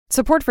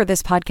Support for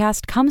this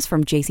podcast comes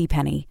from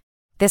JCPenney.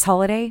 This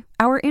holiday,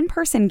 our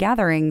in-person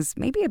gatherings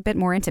may be a bit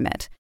more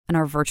intimate, and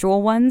our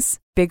virtual ones,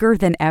 bigger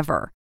than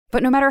ever.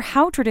 But no matter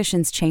how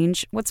traditions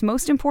change, what's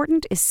most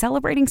important is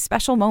celebrating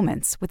special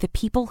moments with the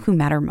people who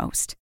matter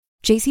most.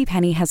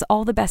 JCPenney has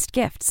all the best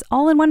gifts,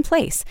 all in one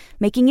place,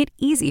 making it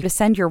easy to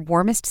send your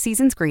warmest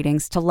season's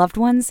greetings to loved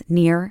ones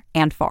near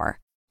and far.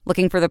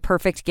 Looking for the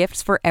perfect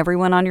gifts for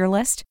everyone on your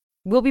list?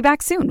 We'll be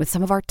back soon with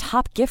some of our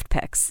top gift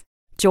picks.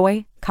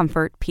 Joy,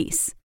 comfort,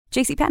 peace.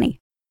 JCPenney.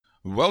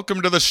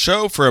 Welcome to the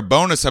show for a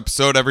bonus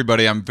episode,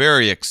 everybody. I'm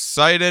very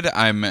excited.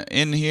 I'm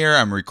in here.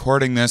 I'm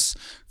recording this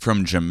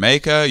from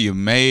Jamaica. You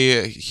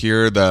may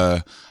hear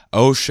the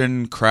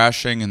ocean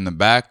crashing in the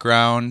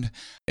background.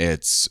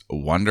 It's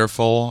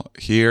wonderful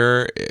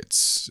here.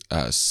 It's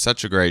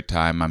such a great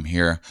time. I'm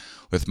here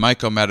with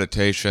Myco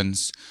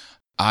Meditations.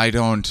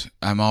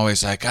 I'm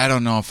always like, I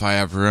don't know if I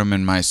have room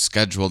in my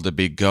schedule to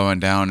be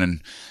going down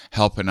and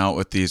helping out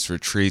with these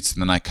retreats.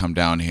 And then I come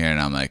down here and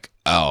I'm like,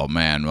 oh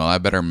man, well, I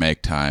better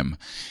make time.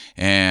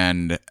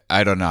 And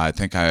I don't know. I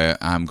think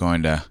I'm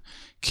going to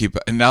keep,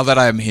 now that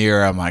I'm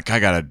here, I'm like, I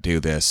got to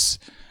do this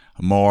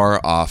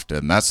more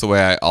often. That's the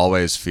way I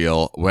always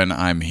feel when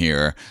I'm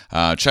here.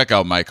 Check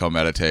out Myco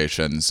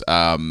Meditations.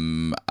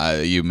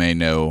 You may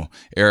know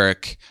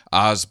Eric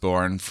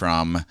Osborne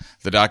from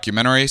the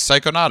documentary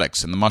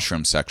Psychonautics in the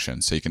mushroom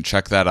section, so you can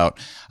check that out.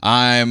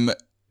 I'm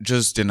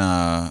just in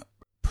a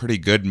pretty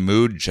good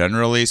mood,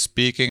 generally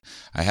speaking.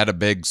 I had a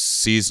big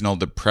seasonal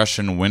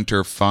depression,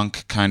 winter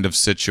funk kind of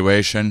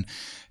situation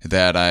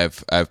that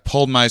I've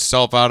pulled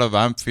myself out of.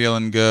 I'm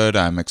feeling good.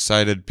 I'm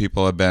excited.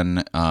 People have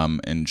been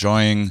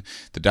enjoying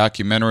the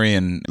documentary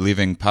and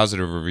leaving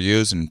positive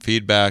reviews and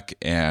feedback.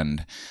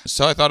 And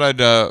so I thought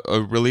I'd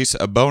release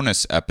a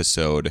bonus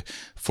episode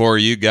for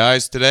you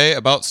guys today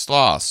about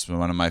sloths,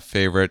 one of my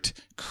favorite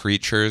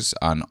creatures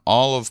on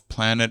all of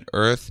planet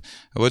Earth.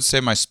 I would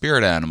say my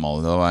spirit animal,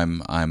 though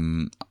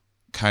I'm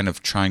kind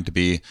of trying to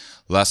be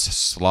less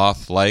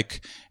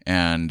sloth-like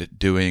and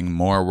doing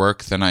more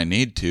work than I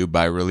need to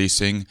by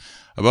releasing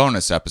a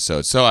bonus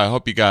episode. So I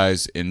hope you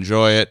guys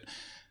enjoy it.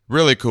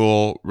 Really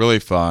cool, really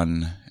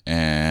fun,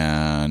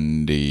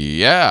 and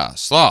yeah,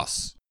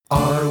 sloths.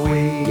 Are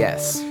we?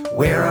 Yes.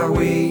 Where are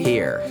we?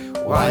 Here.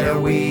 Why are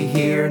we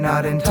here?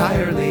 Not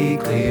entirely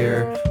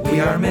clear.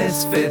 We are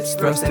misfits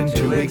thrust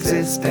into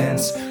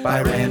existence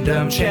by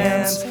random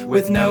chance,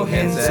 with no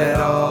hints at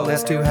all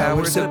as to how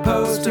we're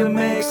supposed to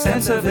make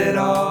sense of it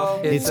all.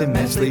 It's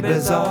immensely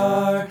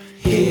bizarre.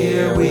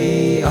 Here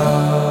we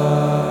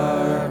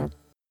are.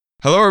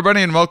 Hello,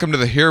 everybody, and welcome to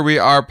the Here We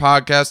Are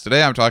podcast.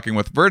 Today I'm talking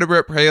with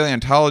vertebrate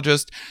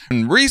paleontologist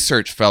and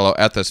research fellow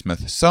at the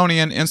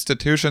Smithsonian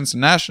Institution's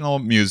National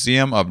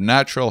Museum of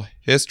Natural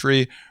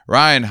History,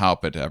 Ryan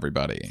Halpert,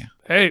 everybody.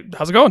 Hey,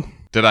 how's it going?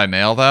 Did I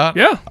nail that?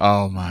 Yeah.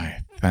 Oh, my,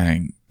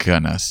 thank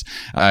goodness.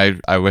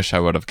 I wish I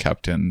would have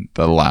kept in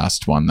the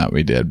last one that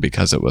we did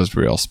because it was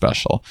real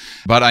special.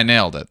 But I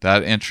nailed it.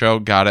 That intro,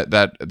 got it.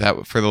 That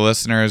for the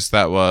listeners,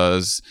 that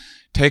was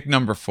take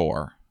number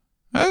 4.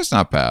 That's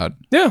not bad.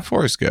 Yeah.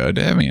 4 is good.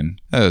 I mean,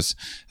 it's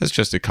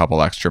just a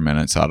couple extra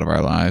minutes out of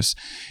our lives.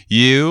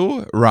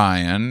 You,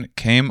 Ryan,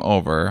 came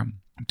over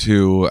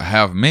to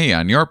have me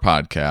on your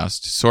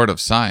podcast, Sort of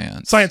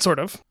Science. Science, sort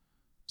of.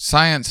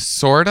 Science,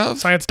 sort of?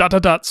 Science, ...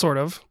 sort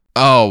of.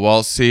 Oh,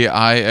 well, see,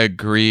 I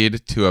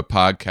agreed to a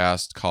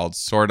podcast called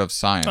Sort of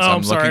Science. Oh,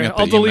 I'm sorry.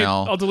 Looking at the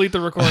email. I'll delete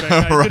the recording.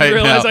 I didn't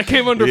realize I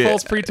came under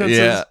false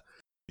pretenses.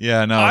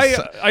 Yeah, no.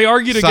 I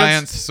argued against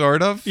science,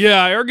 sort of?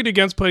 Yeah, I argued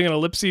against putting an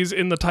ellipses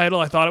in the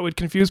title. I thought it would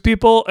confuse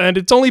people, and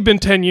it's only been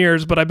 10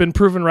 years, but I've been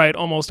proven right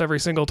almost every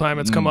single time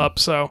it's come up,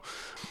 so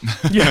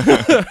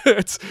yeah.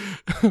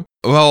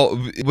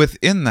 Well,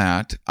 within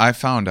that, I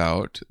found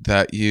out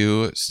that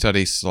you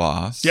study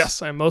sloths.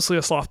 Yes, I'm mostly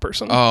a sloth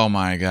person. Oh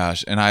my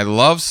gosh, and I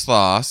love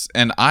sloths,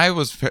 and I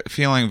was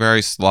feeling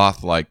very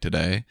sloth-like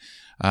today.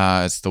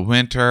 It's the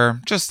winter,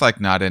 just like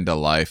not into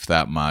life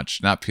that much,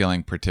 not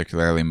feeling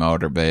particularly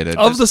motivated.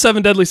 Of the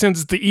 7 deadly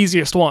sins, it's the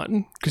easiest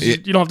one because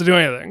you don't have to do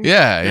anything.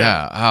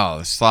 Yeah. Oh,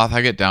 the sloth,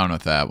 I get down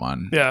with that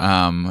one. Yeah.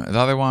 The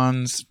other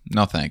ones,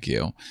 no thank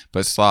you.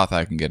 But sloth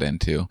I can get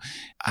into.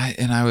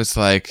 I was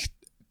like,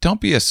 don't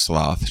be a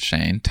sloth,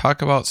 Shane.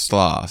 Talk about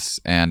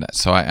sloths. And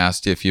so I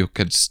asked you if you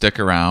could stick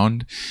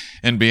around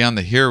and be on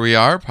the Here We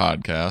Are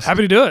podcast.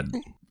 Happy to do it.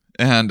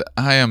 And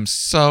I am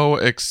so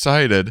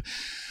excited.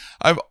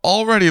 I've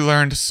already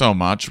learned so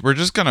much.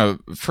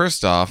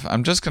 First off,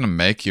 I'm just going to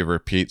make you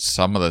repeat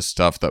some of the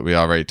stuff that we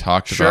already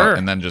talked about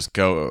and then just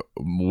go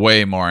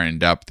way more in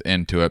depth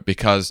into it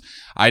because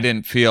I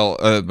didn't feel,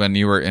 when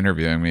you were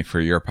interviewing me for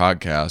your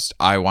podcast,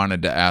 I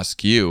wanted to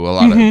ask you a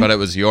lot but it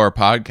was your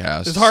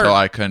podcast, it's hard. So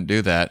I couldn't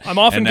do that. I'm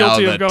often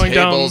guilty of going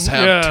down. And now the tables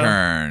have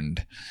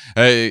turned.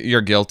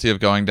 You're guilty of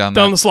going down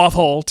the sloth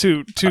hole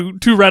too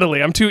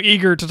readily. I'm too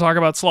eager to talk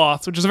about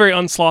sloths, which is a very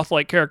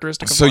unsloth-like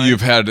characteristic of So mine.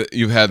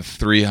 you've had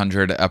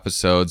 300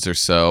 episodes or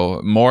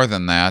so, more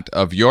than that,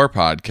 of your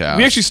podcast.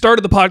 We actually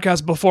started the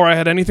podcast before I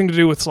had anything to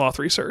do with sloth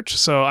research.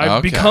 So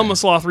I've become a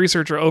sloth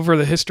researcher over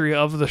the history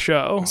of the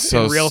show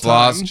so in real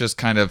sloths time. just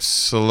kind of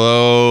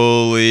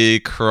slowly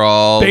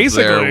crawled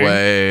their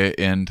way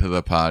into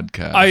the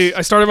podcast.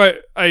 I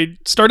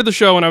started the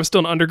show when I was still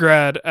an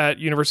undergrad at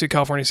University of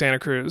California, Santa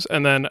Cruz,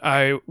 and then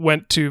I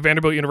went to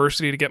Vanderbilt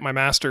University to get my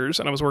master's,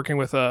 and I was working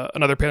with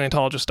another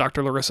paleontologist,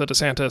 Dr. Larissa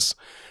DeSantis,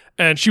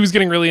 and she was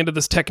getting really into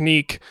this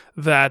technique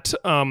that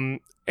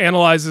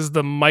analyzes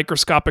the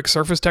microscopic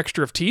surface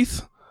texture of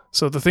teeth.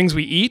 So the things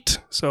we eat.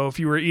 So if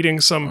you were eating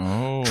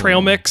some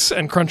trail mix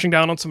and crunching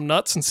down on some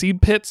nuts and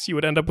seed pits, you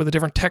would end up with a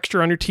different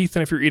texture on your teeth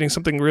than if you're eating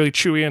something really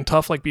chewy and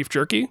tough like beef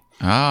jerky.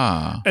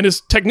 And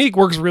his technique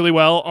works really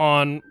well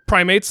on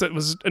primates. That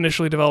was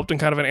initially developed in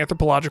kind of an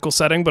anthropological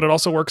setting, but it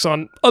also works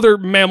on other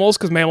mammals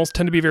because mammals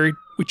tend to be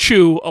we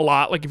chew a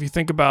lot. Like if you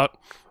think about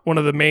one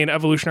of the main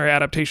evolutionary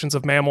adaptations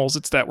of mammals,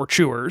 it's that we're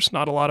chewers.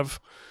 Not a lot of...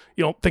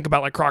 You don't think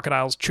about like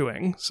crocodiles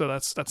chewing, so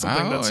that's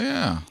something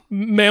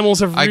mammals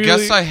have. I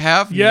guess I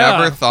have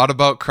never thought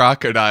about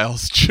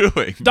crocodiles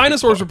chewing.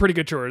 Dinosaurs were pretty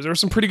good chewers. There were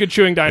some pretty good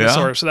chewing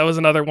dinosaurs, so that was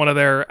another one of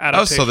their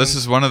adaptations. So this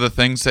is one of the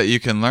things that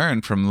you can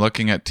learn from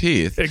looking at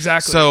teeth.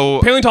 Exactly.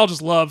 So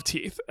paleontologists love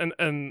teeth,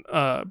 and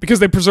because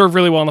they preserve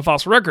really well in the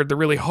fossil record, they're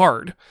really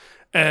hard.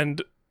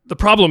 And the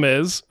problem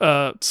is,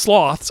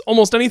 sloths,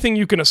 almost anything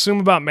you can assume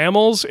about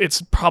mammals,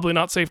 it's probably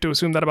not safe to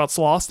assume that about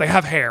sloths. They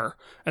have hair,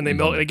 and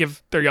they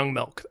give their young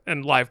milk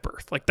and live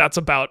birth. Like, that's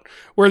about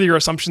where your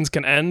assumptions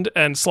can end,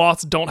 and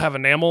sloths don't have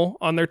enamel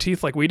on their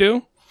teeth like we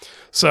do.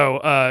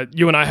 So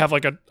you and I have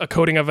like a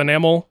coating of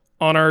enamel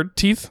on our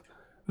teeth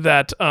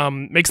that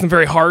makes them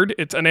very hard.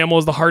 Enamel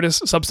is the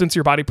hardest substance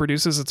your body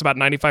produces. It's about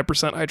 95%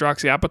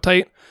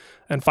 hydroxyapatite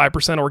and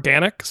 5%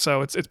 organic,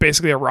 so it's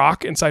basically a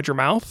rock inside your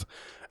mouth.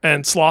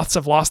 And sloths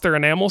have lost their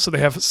enamel, so they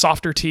have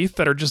softer teeth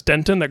that are just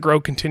dentin that grow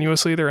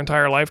continuously their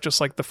entire life,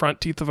 just like the front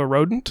teeth of a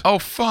rodent. Oh,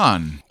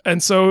 fun.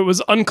 And so it was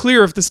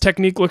unclear if this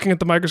technique, looking at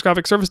the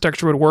microscopic surface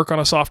texture, would work on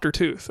a softer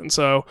tooth. And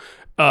so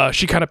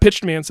she kind of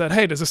pitched me and said,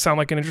 hey, does this sound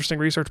like an interesting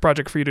research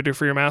project for you to do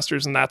for your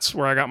master's? And that's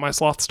where I got my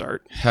sloth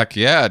start. Heck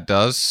yeah, it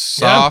does.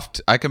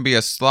 Soft. Yeah. I can be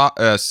a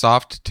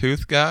soft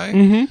tooth guy.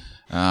 Mm-hmm.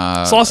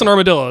 Sloths and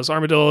armadillos.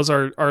 Armadillos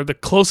are the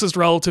closest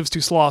relatives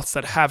to sloths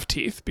that have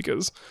teeth,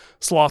 because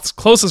sloths'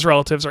 closest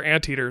relatives are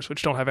anteaters,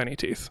 which don't have any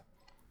teeth.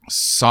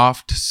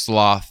 Soft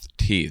sloth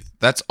teeth.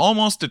 That's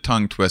almost a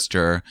tongue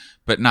twister,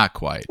 but not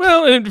quite.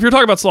 Well, if you're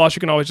talking about sloths, you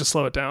can always just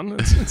slow it down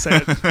and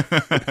say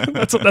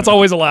it. That's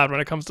always allowed when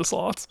it comes to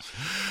sloths.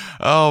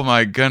 Oh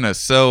my goodness.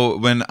 So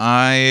when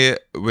I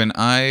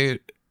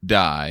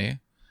die,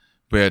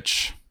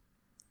 which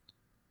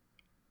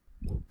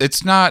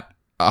it's not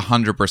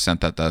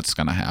 100% that's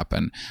going to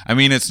happen. I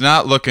mean, it's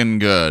not looking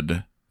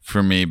good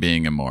for me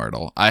being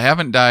immortal. I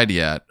haven't died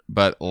yet,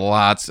 but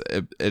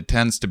it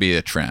tends to be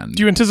a trend.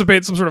 Do you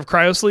anticipate some sort of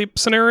cryosleep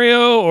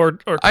scenario or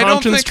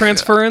conscience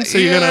transference? So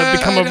you're going to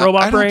become a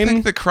robot brain? I don't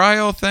think the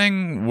cryo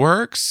thing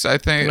works. I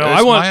think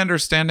my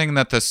understanding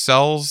that the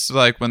cells,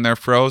 like when they're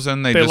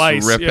frozen, they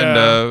just rip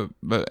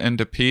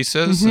into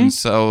pieces. Mm-hmm. And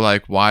so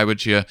like, why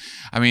would you,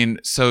 I mean,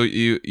 so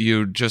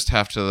you just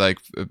have to like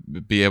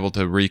be able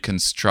to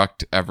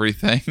reconstruct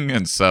everything.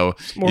 And so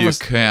you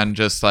can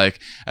just like,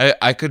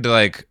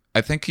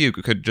 I think you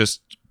could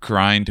just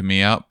grind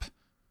me up,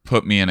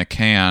 put me in a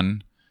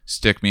can,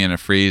 stick me in a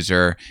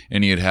freezer,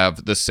 and you'd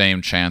have the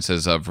same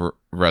chances of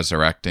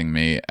resurrecting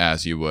me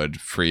as you would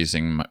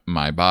freezing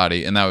my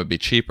body, and that would be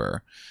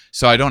cheaper.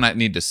 So I don't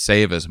need to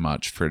save as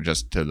much for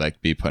just to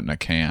like be put in a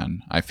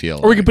can, I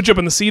feel. Or we could put you up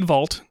in the seed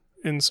vault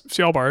in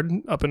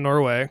Svalbard up in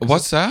Norway.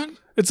 What's that?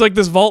 It's like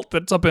this vault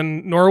that's up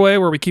in Norway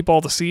where we keep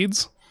all the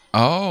seeds.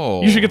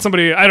 Oh. You should get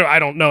somebody, I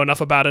don't know enough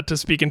about it to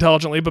speak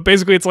intelligently, but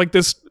basically it's like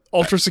this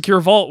ultra secure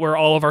vault where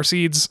all of our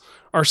seeds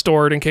are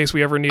stored in case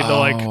we ever need to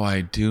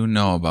I do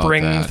know about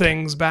bring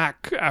things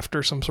back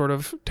after some sort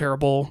of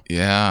terrible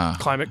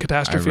climate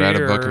catastrophe. I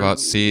read a book about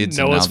seeds,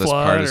 Noah's and now this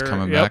part is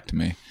coming back to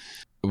me.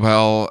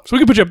 Well, so we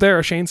could put you up there,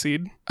 a Shane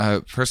seed.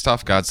 First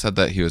off, God said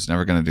that he was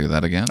never going to do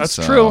that again. That's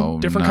true.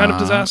 Different kind of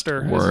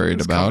disaster.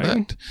 Worried about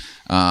it.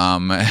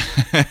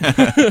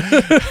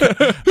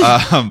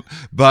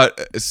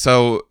 But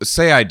so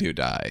say I do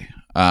die,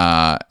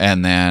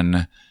 and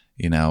then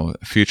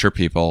future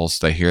peoples,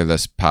 they hear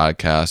this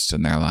podcast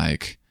and they're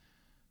like,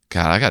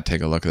 God, I got to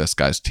take a look at this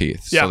guy's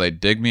teeth. Yeah. So they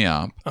dig me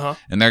up,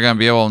 and they're going to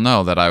be able to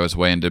know that I was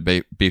way into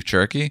beef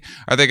jerky.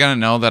 Are they going to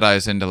know that I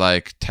was into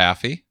like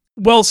taffy?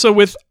 Well, so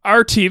with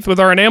our teeth, with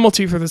our enamel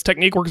teeth, where this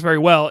technique works very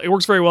well, it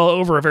works very well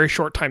over a very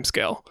short time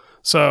scale.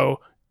 So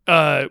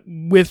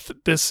with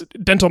this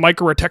dental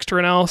microrotexture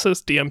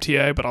analysis,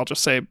 DMTA, but I'll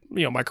just say,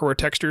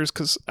 microrotextures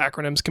because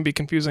acronyms can be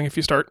confusing if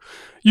you start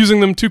using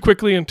them too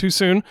quickly and too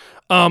soon.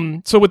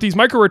 So with these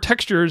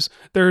microrotextures,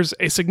 there's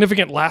a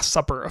significant Last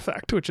Supper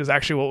effect, which is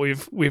actually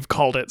what we've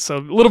called it. So a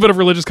little bit of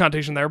religious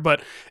connotation there,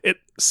 but it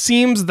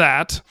seems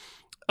that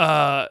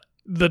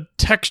the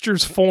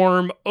textures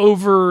form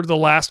over the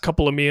last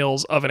couple of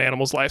meals of an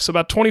animal's life. So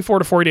about 24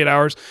 to 48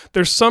 hours.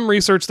 There's some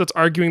research that's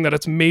arguing that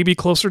it's maybe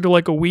closer to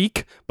like a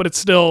week, but it's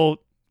still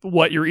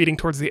what you're eating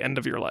towards the end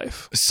of your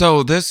life.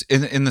 So this,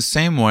 in the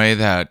same way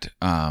that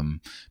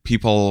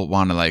people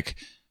want to like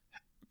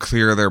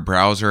clear their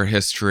browser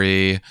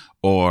history,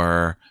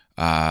 or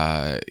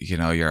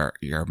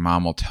your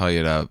mom will tell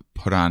you to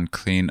put on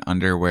clean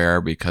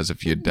underwear because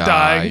if you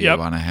die you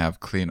want to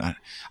have clean.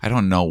 I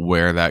don't know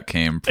where that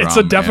came from. It's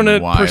a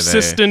definite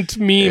persistent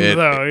meme,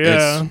 though.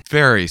 Yeah, it's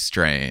very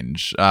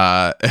strange.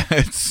 But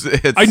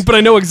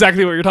I know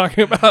exactly what you're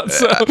talking about.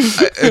 So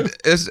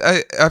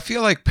I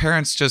feel like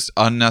parents just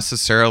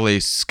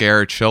unnecessarily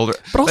scare children.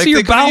 But also, like, your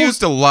they could have bowels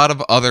used a lot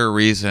of other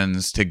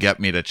reasons to get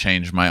me to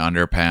change my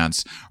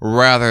underpants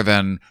rather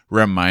than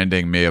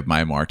reminding me of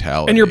my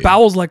mortality. And your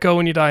bowels let go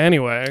when you die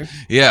anyway.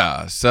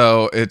 Yeah,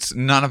 so it's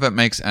none of it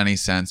makes any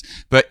sense.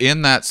 But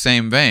in that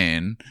same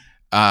vein,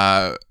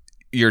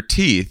 your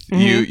teeth,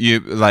 you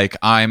like,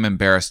 I'm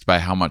embarrassed by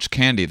how much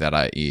candy that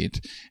I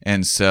eat,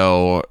 and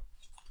so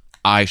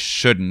I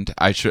shouldn't.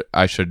 I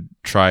should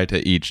try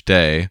to each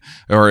day,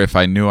 or if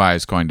I knew I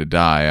was going to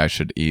die, I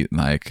should eat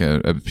like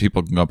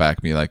people can go back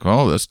and be like,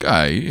 "Oh, this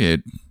guy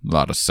ate a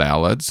lot of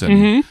salads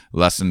and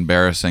less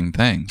embarrassing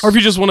things." Or if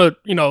you just want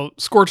to,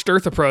 scorched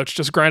earth approach,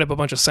 just grind up a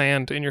bunch of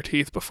sand in your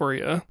teeth before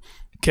you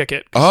kick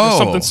it. Oh,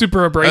 something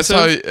super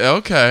abrasive.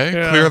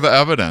 Clear the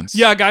evidence.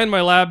 Yeah, a guy in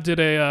my lab did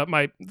the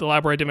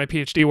lab where I did my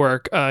PhD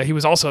work. He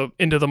was also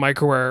into the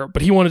microware,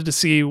 but he wanted to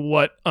see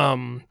what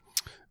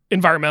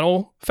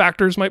environmental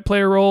factors might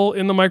play a role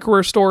in the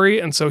microware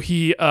story, and so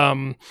he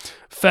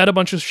fed a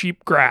bunch of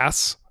sheep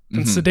grass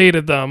and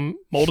sedated them,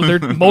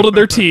 molded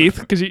their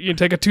teeth, because you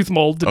take a tooth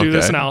mold to do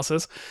this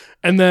analysis,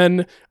 and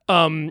then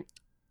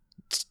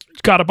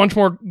got a bunch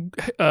more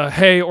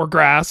hay or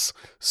grass,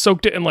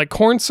 soaked it in like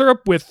corn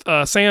syrup with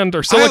sand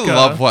or silica. I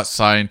love what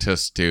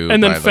scientists do.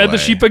 And then fed the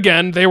sheep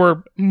again. They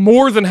were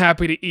more than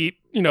happy to eat,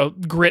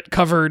 grit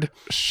covered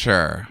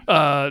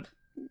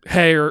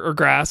hay or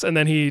grass, and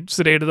then he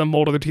sedated them,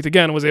 molded their teeth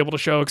again, and was able to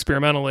show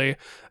experimentally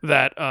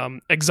that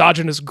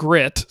exogenous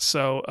grit,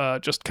 so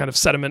just kind of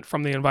sediment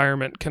from the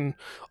environment, can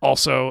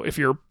also, if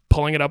you're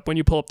pulling it up when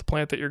you pull up the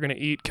plant that you're going to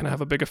eat, can have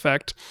a big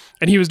effect.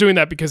 And he was doing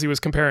that because he was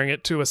comparing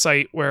it to a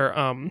site where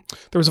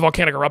there was a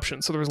volcanic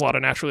eruption, so there was a lot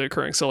of naturally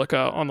occurring silica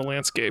on the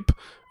landscape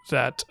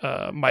that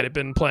might have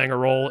been playing a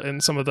role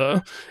in some of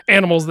the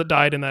animals that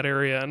died in that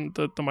area, and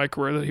the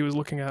microware that he was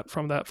looking at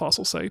from that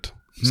fossil site.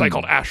 A site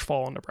called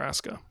Ashfall in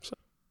Nebraska.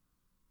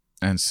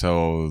 And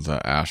so the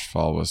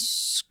ashfall was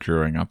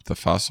screwing up the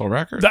fossil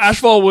record? The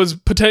ashfall was,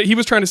 he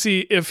was trying to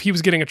see if he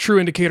was getting a true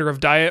indicator of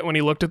diet when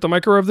he looked at the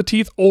microware of the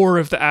teeth, or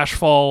if the ash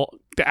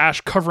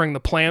covering the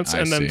plants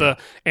then the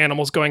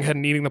animals going ahead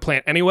and eating the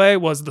plant anyway,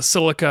 was the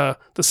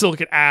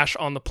silicate ash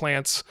on the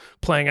plants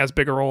playing as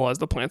big a role as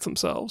the plants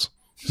themselves.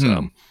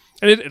 So,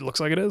 and it looks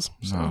like it is.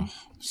 So. Oh,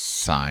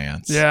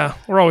 science. Yeah,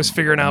 we're always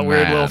figuring out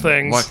weird little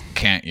things. What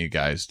can't you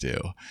guys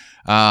do?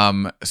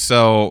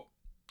 So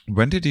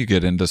when did you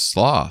get into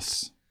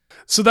sloths?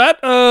 So that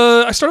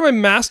I started my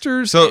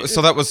master's. So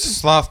that was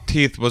sloth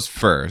teeth was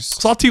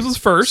first. Sloth teeth was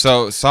first.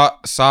 So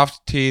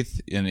soft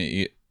teeth.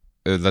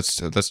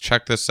 Let's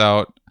check this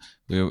out.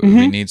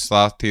 We need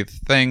sloth teeth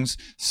things.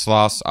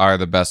 Sloths are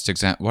the best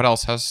example. What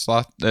else has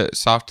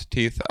soft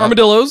teeth?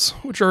 Armadillos,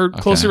 which are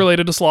closely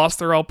related to sloths.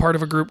 They're all part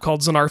of a group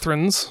called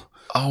Xenarthrans.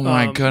 Oh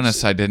my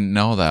goodness, I didn't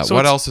know that. So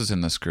what else is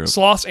in this group?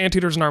 Sloths,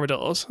 anteaters, and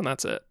armadillos, and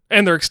that's it.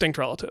 And they're extinct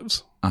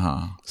relatives.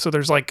 So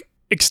there's like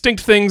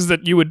extinct things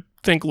that you would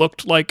think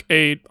looked like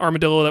a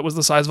armadillo that was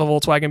the size of a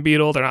Volkswagen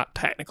Beetle. They're not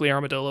technically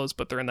armadillos,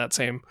 but they're in that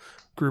same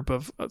group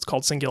of, it's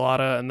called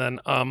Cingulata. And then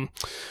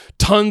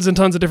tons and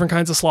tons of different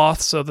kinds of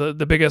sloths. So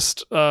the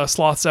biggest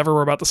sloths ever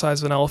were about the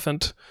size of an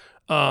elephant,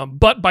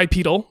 but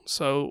bipedal.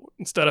 So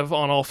instead of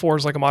on all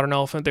fours like a modern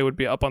elephant, they would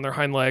be up on their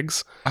hind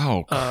legs.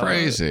 Oh,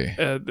 crazy.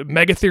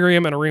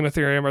 Megatherium and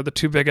Eremotherium are the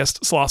two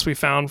biggest sloths we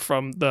found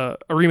from the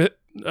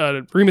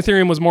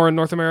Eremotherium was more in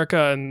North America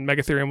and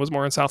Megatherium was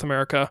more in South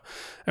America.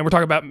 And we're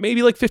talking about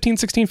maybe like 15,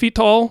 16 feet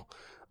tall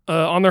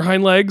on their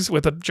hind legs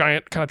with a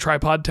giant kind of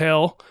tripod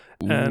tail.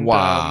 And,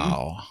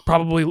 wow.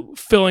 Probably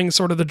filling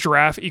sort of the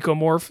giraffe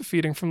ecomorph,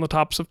 feeding from the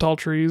tops of tall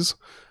trees.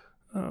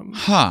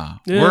 Yeah.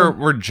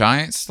 Were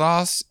giant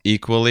sloths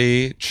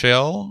equally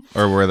chill,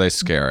 or were they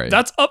scary?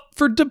 That's up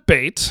for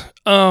debate.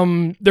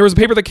 There was a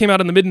paper that came out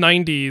in the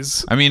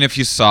mid-90s. I mean, if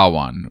you saw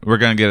one, we're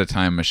going to get a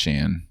time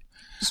machine.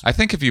 I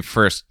think if you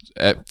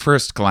at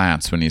first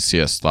glance, when you see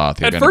a sloth,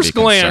 you're going to be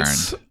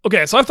concerned.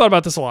 Okay, so I've thought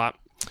about this a lot.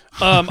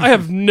 I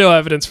have no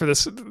evidence for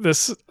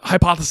this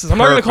hypothesis. I'm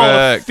not going to call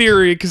it a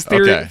theory, because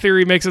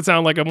theory makes it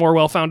sound like a more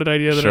well-founded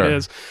idea than it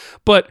is.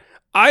 But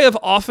I have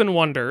often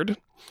wondered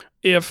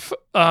if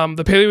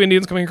the Paleo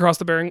Indians coming across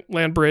the Bering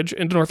Land Bridge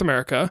into North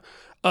America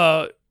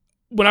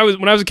when I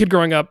was a kid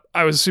growing up,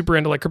 I was super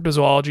into like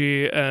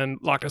cryptozoology and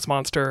Loch Ness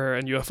Monster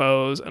and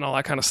UFOs and all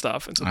that kind of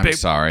stuff. And so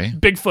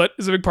Bigfoot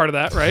is a big part of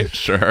that, right?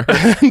 Sure.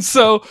 And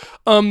so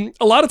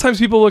a lot of times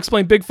people will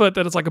explain Bigfoot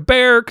that it's like a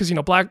bear because,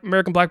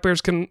 American black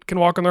bears can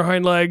walk on their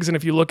hind legs. And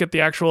if you look at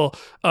the actual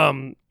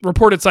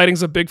reported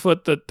sightings of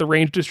Bigfoot, the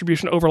range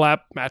distribution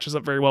overlap matches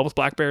up very well with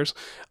black bears.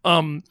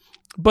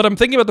 But I'm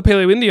thinking about the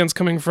Paleo-Indians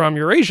coming from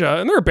Eurasia,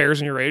 and there are bears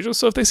in Eurasia,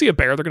 so if they see a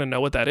bear, they're going to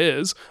know what that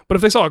is. But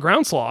if they saw a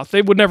ground sloth,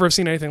 they would never have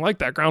seen anything like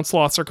that. Ground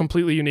sloths are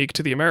completely unique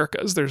to the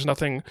Americas. There's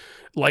nothing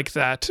like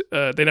that.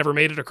 They never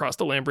made it across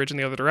the land bridge in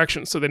the other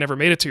direction, so they never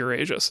made it to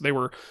Eurasia. So they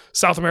were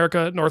South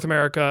America, North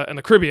America, and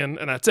the Caribbean,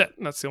 and that's it.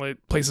 And that's the only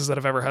places that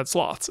have ever had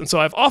sloths. And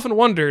so I've often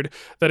wondered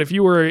that if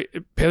you were a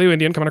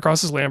Paleo-Indian coming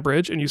across this land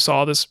bridge and you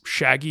saw this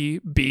shaggy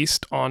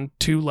beast on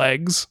 2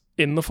 legs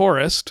in the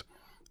forest,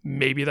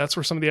 maybe that's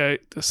where some of the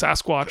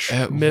Sasquatch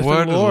myth and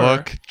lore. It would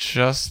look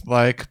just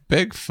like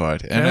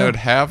Bigfoot, and it would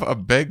have a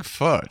big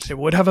foot. It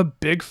would have a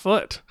big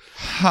foot.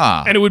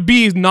 Huh. And it would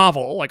be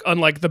novel, like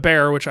unlike the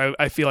bear, which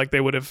I feel like they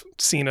would have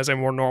seen as a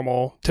more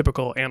normal,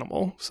 typical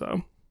animal.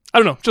 So, I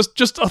don't know,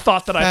 just a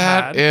thought that I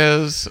had. That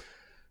is...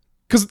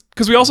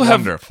 Because we also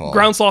wonderful. have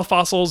ground sloth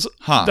fossils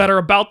that are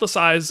about the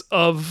size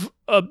of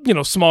a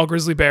small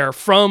grizzly bear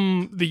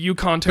from the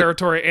Yukon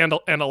Territory and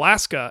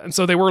Alaska, and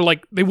so they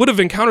would have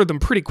encountered them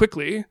pretty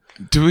quickly.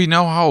 Do we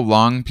know how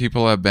long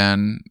people have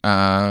been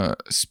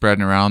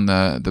spreading around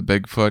the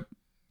Bigfoot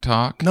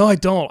talk? No, I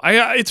don't.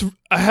 I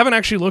haven't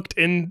actually looked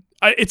in.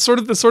 It's sort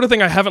of the sort of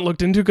thing I haven't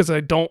looked into because I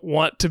don't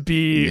want to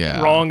be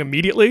wrong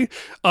immediately.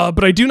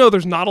 But I do know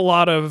there's not a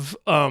lot of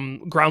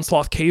ground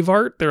sloth cave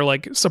art. They're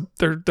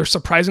they're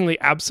surprisingly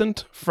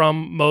absent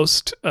from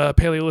most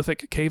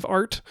Paleolithic cave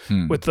art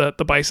with the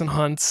bison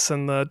hunts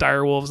and the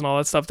dire wolves and all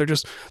that stuff. They're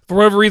just, for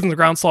whatever reason, the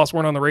ground sloths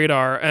weren't on the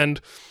radar. And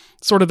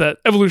sort of the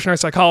evolutionary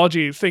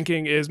psychology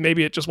thinking is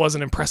maybe it just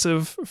wasn't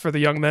impressive for the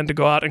young men to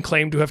go out and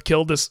claim to have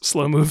killed this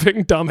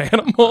slow-moving, dumb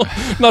animal.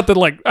 Not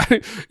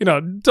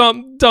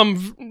that,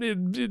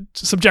 dumb,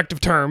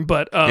 subjective term,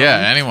 but...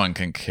 anyone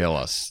can kill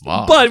a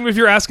sloth. But if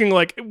you're asking,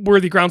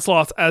 were the ground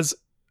sloths as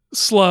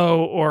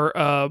slow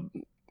or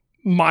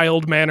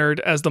mild-mannered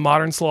as the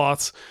modern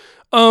sloths...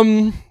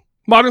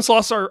 modern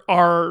sloths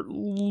are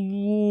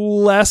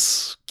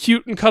less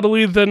cute and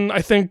cuddly than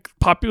I think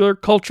popular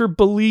culture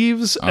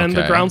believes, and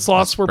the ground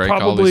sloths were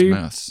probably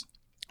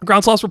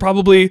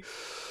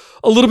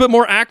a little bit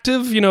more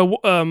active.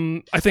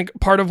 I think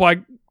part of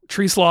why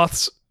tree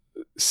sloths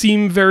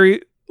seem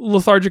very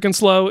lethargic and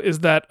slow is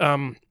that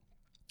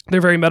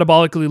they're very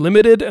metabolically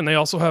limited, and they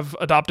also have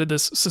adopted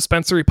this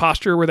suspensory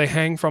posture where they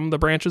hang from the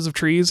branches of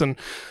trees, and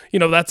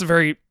that's a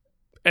very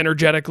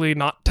energetically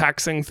not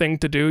taxing thing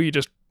to do. You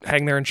just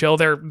hang there and chill.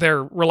 Their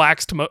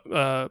relaxed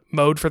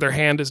mode for their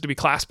hand is to be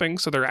clasping,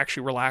 so they're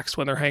actually relaxed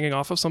when they're hanging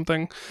off of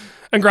something.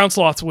 And ground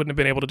sloths wouldn't have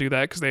been able to do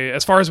that because they,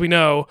 as far as we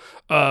know,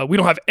 we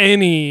don't have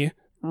any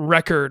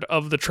record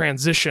of the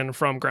transition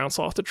from ground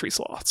sloth to tree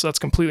sloth. So that's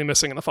completely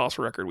missing in the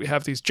fossil record. We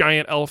have these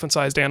giant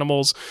elephant-sized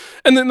animals,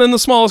 and then the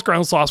smallest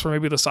ground sloths were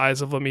maybe the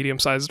size of a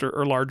medium-sized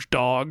or large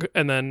dog,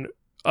 and then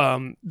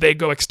they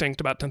go extinct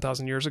about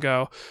 10,000 years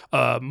ago.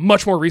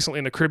 Much more recently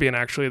in the Caribbean,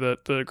 actually,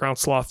 the ground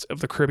sloths of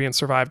the Caribbean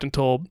survived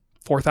until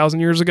 4,000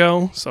 years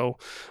ago. So,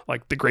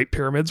 the Great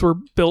Pyramids were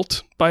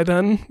built by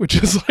then, which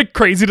is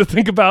crazy to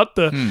think about.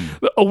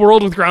 A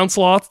world with ground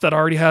sloths that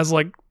already has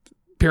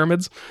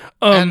pyramids.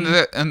 And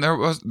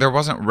there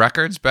wasn't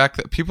records back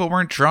that people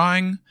weren't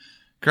drawing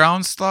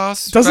ground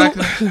sloths.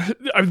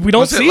 We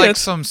don't see it.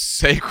 Some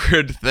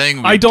sacred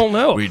thing? I don't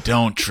know. We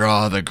don't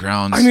draw the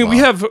ground sloth. I mean,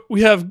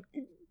 we have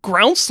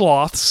ground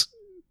sloths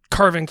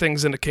carving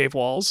things into cave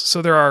walls.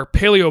 So there are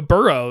paleo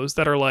burrows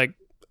that are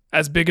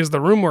as big as the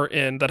room we're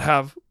in that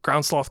have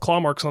ground sloth claw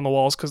marks on the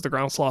walls because the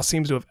ground sloth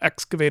seems to have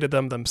excavated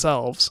them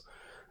themselves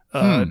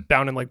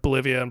down in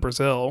Bolivia and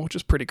Brazil, which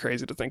is pretty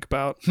crazy to think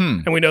about.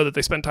 And we know that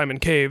they spend time in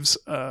caves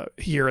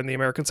here in the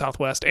American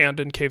Southwest and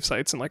in cave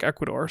sites in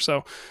Ecuador.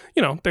 So,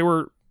 they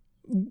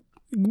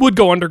would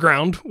go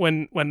underground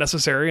when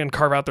necessary and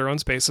carve out their own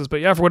spaces.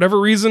 But yeah, for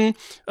whatever reason,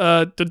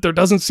 there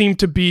doesn't seem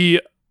to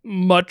be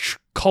much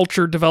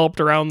culture developed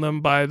around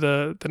them by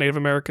the Native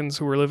Americans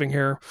who were living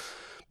here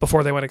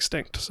before they went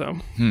extinct.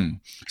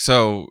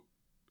 So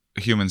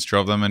humans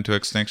drove them into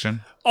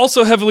extinction?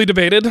 Also heavily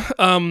debated.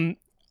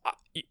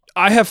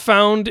 I have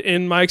found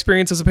in my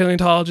experience as a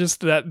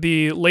paleontologist that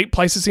the late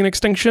Pleistocene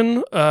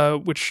extinction,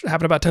 which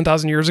happened about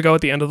 10,000 years ago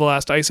at the end of the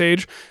last ice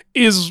age,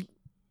 is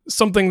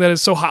something that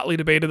is so hotly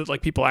debated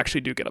that people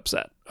actually do get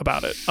upset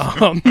about it.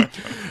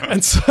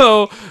 And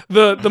so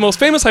the most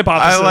famous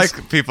hypothesis... I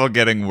like people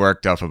getting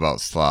worked up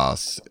about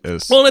sloths. And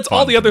it's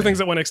all the other things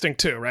that went extinct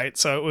too, right?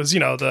 So it was,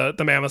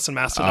 the mammoths and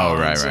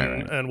mastodons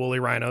and woolly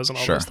rhinos and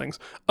all those things.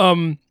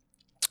 And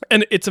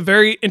it's a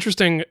very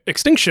interesting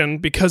extinction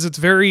because it's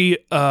very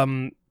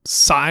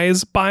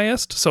size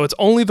biased. So it's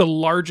only the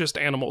largest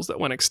animals that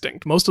went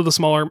extinct. Most of the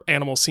smaller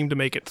animals seem to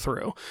make it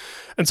through.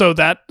 And so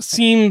that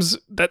seemed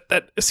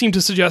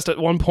to suggest at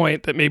one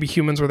point that maybe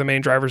humans were the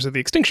main drivers of the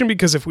extinction,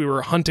 because if we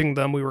were hunting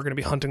them, we were going to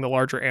be hunting the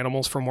larger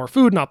animals for more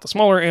food, not the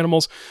smaller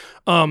animals.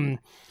 So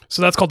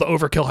that's called the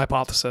overkill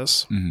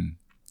hypothesis. Mm-hmm.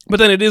 But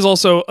then it is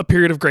also a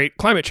period of great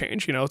climate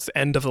change. It's the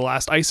end of the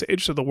last ice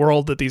age. So the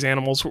world that these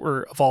animals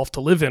were evolved to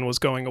live in was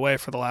going away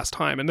for the last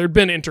time. And there'd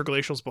been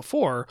interglacials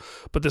before,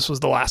 but this was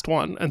the last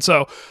one. And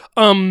so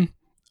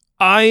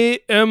I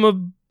am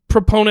a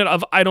proponent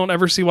of, I don't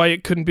ever see why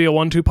it couldn't be a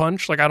 1-2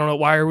 punch. Like, I don't know,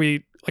 why are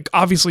we, like,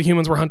 obviously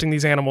humans were hunting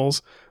these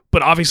animals,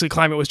 but obviously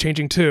climate was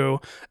changing too.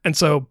 And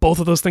so both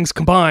of those things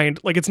combined,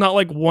 like, it's not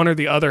like one or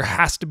the other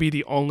has to be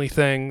the only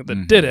thing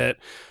that did it.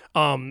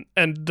 And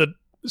the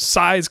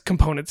size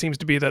component seems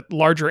to be that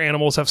larger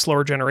animals have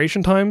slower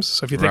generation times.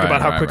 So if you think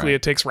about how quickly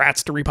it takes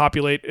rats to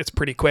repopulate, it's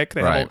pretty quick.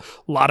 They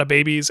have a lot of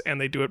babies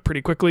and they do it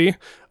pretty quickly,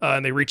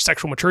 and they reach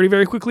sexual maturity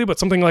very quickly. But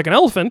something like an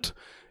elephant,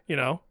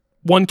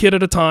 one kid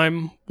at a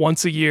time,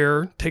 once a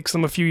year, takes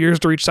them a few years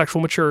to reach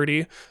sexual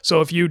maturity. So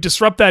if you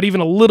disrupt that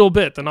even a little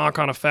bit, the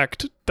knock-on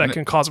effect that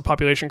can cause a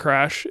population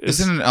crash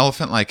isn't an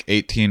elephant like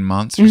 18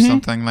 months or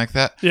something like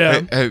that?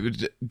 Yeah.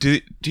 Do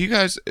you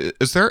guys,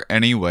 is there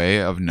any way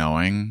of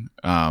knowing,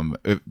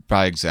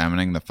 by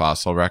examining the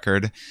fossil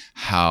record,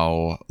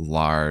 how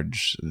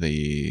large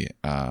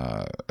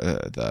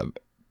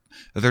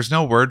there's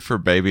no word for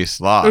baby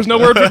sloth. There's no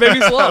word for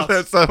baby sloth.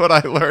 That's what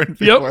I learned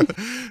before. Yep.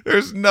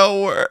 There's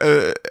no word.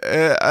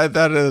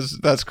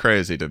 That's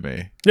crazy to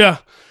me. Yeah.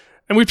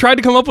 And we've tried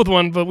to come up with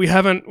one, but we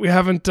haven't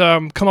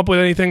come up with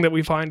anything that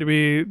we find to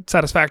be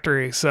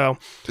satisfactory. So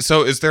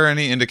is there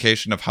any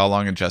indication of how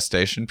long a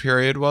gestation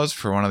period was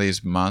for one of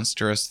these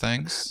monstrous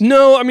things?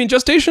 No, I mean,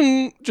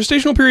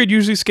 gestational period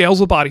usually scales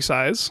with body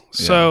size.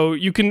 So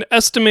you can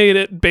estimate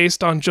it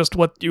based on just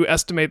what you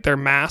estimate their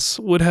mass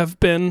would have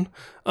been.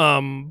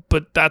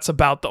 But that's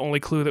about the only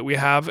clue that we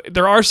have.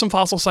 There are some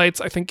fossil sites,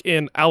 I think,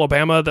 in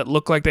Alabama that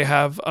look like they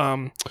have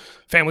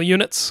family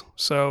units.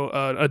 So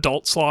an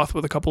adult sloth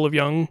with a couple of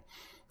young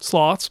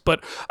sloths,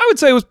 but I would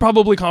say it was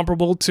probably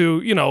comparable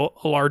to, a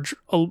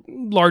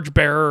large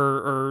bear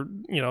or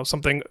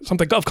something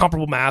of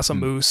comparable mass, a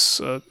moose,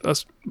 a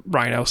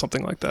rhino,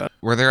 something like that.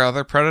 Were there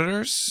other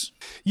predators?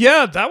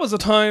 Yeah, that was a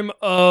time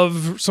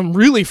of some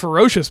really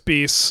ferocious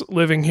beasts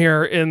living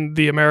here in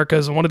the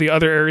Americas. And one of the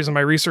other areas of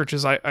my research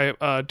is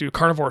I do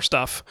carnivore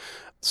stuff.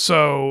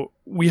 So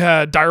we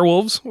had dire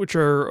wolves, which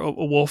are a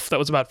wolf that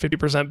was about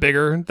 50%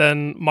 bigger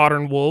than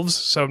modern wolves.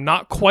 So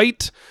not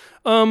quite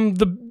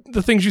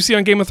the things you see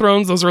on Game of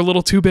Thrones. Those are a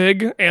little too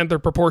big, and they're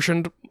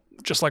proportioned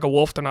just like a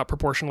wolf. They're not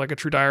proportioned like a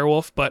true dire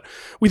wolf. But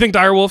we think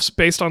dire wolves,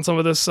 based on some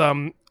of this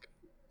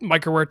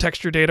microware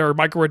texture data or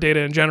microware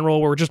data in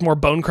general, were just more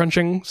bone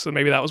crunching. So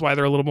maybe that was why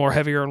they're a little more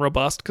heavier and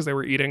robust, because they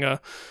were eating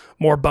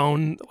more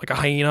bone, like a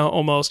hyena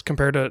almost,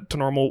 compared to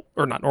normal,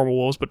 or not normal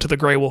wolves, but to the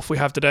gray wolf we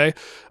have today.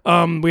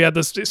 We had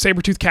this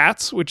saber-toothed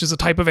cats, which is a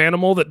type of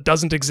animal that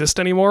doesn't exist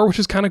anymore, which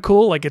is kind of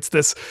cool. Like, it's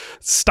this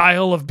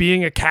style of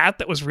being a cat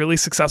that was really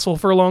successful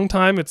for a long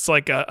time. It's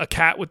like a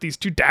cat with these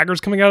two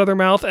daggers coming out of their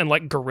mouth and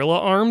like gorilla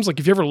arms. Like,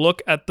 if you ever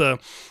look at the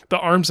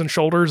arms and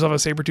shoulders of a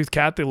saber-toothed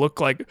cat, they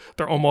look like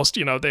they're almost,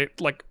 they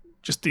like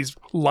just these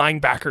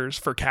linebackers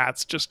for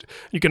cats. Just,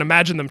 you can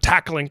imagine them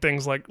tackling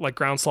things like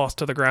ground sloths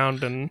to the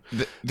ground. And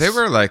they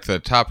were like the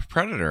top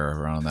predator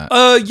around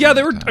that. Yeah,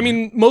 they were. I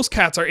mean, most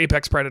cats are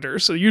apex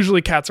predators. So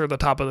usually cats are the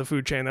top of the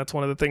food chain. That's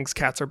one of the things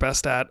cats are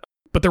best at.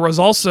 But there was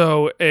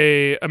also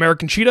a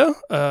American cheetah,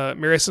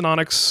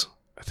 Myriasinonyx.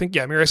 I think,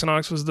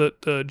 Myriasinonyx was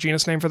the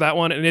genus name for that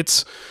one. And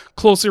it's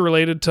closely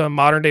related to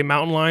modern day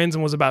mountain lions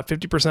and was about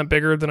 50%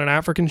 bigger than an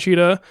African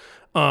cheetah.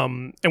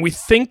 And we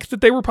think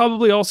that they were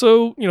probably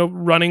also,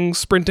 running,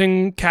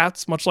 sprinting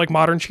cats, much like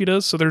modern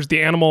cheetahs. So there's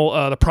the animal,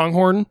 the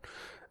pronghorn,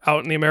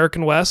 out in the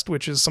American West,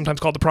 which is sometimes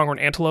called the pronghorn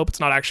antelope.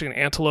 It's not actually an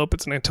antelope.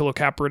 It's an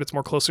antilocaprid. It's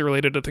more closely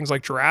related to things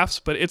like giraffes,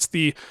 but it's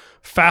the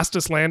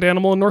fastest land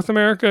animal in North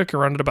America. It can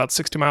run at about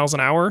 60 miles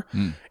an hour.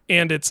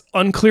 And it's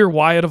unclear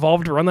why it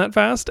evolved to run that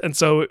fast. And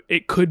so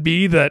it could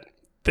be that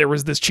there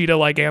was this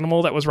cheetah-like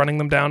animal that was running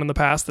them down in the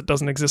past that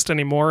doesn't exist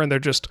anymore, and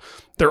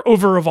they're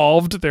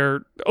over-evolved,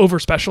 they're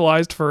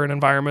over-specialized for an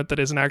environment that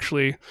isn't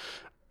actually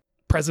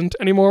present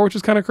anymore, which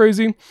is kind of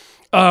crazy.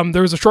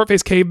 There was a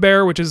short-faced cave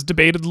bear, which is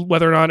debated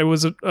whether or not it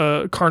was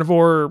a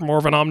carnivore or more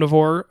of an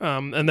omnivore.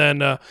 And then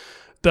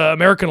the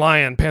American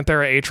lion,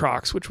 Panthera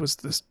atrox, which was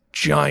this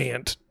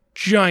giant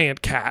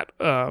cat,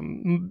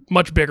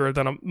 much bigger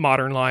than a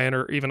modern lion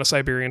or even a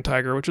Siberian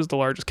tiger, which is the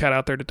largest cat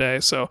out there today.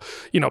 So,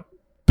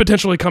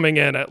 potentially coming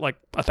in at like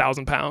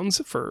 1,000 pounds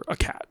for a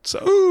cat.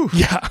 So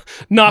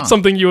not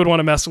something you would want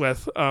to mess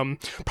with.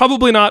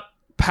 Probably not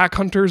pack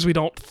hunters, we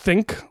don't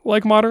think,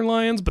 like modern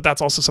lions, but that's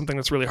also something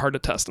that's really hard to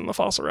test in the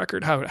fossil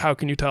record. How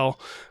can you tell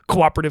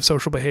cooperative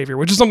social behavior,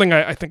 which is something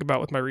I think about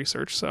with my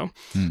research. So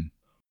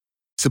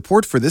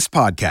Support for this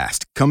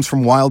podcast comes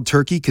from Wild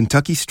Turkey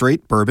Kentucky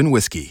Straight Bourbon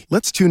Whiskey.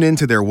 Let's tune in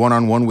to their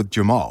one-on-one with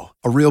Jamal,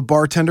 a real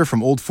bartender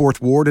from Old Fourth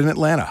Ward in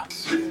Atlanta.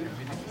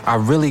 I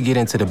really get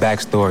into the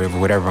backstory of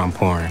whatever I'm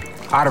pouring,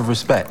 out of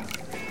respect.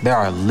 There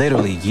are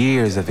literally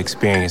years of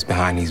experience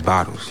behind these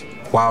bottles.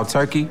 Wild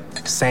Turkey,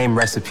 same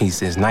recipe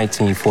since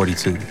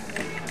 1942.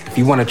 If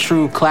you want a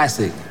true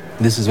classic,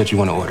 this is what you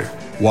want to order.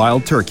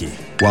 Wild Turkey.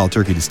 Wild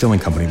Turkey Distilling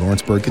Company,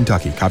 Lawrenceburg,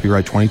 Kentucky.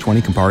 Copyright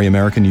 2020, Campari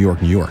American, New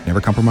York, New York.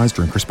 Never compromise,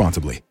 drink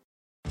responsibly.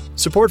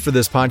 Support for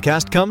this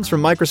podcast comes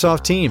from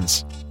Microsoft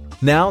Teams.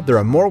 Now, there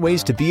are more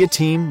ways to be a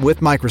team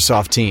with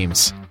Microsoft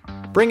Teams.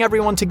 Bring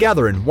everyone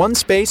together in one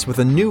space with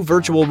a new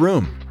virtual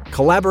room.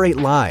 Collaborate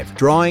live,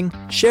 drawing,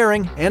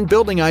 sharing, and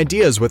building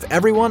ideas with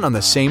everyone on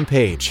the same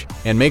page.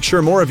 And make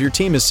sure more of your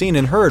team is seen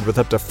and heard with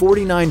up to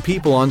 49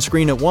 people on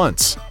screen at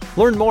once.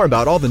 Learn more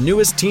about all the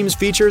newest Teams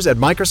features at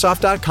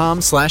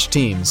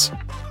Microsoft.com/Teams.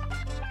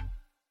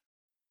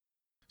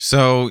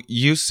 So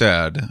you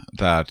said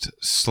that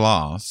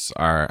sloths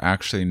are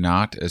actually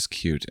not as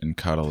cute and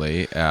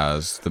cuddly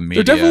as the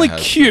media. They're definitely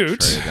has cute.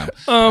 portrayed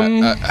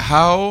them.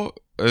 How,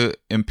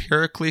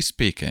 empirically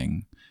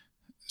speaking,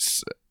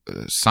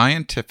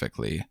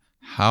 scientifically,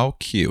 how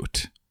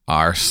cute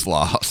are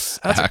sloths?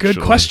 That's actually? a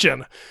good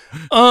question.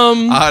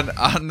 On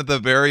the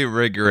very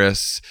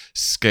rigorous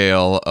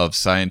scale of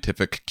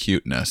scientific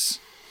cuteness,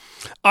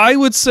 I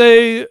would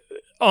say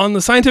on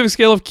the scientific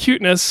scale of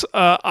cuteness,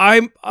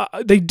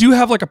 they do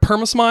have like a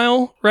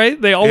perma-smile,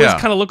 right? They always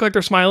kind of look like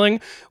they're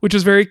smiling, which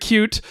is very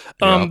cute.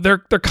 They're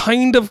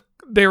kind of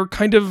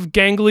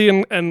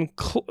gangly and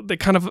they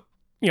kind of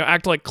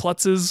act like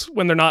klutzes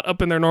when they're not up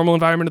in their normal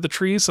environment of the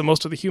tree. So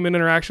most of the human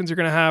interactions you're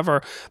going to have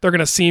they're going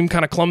to seem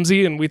kind of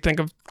clumsy, and we think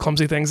of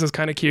clumsy things as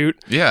kind of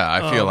cute. Yeah,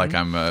 I feel like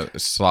I'm a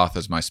sloth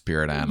as my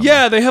spirit animal.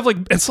 Yeah, they have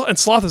and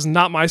sloth is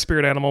not my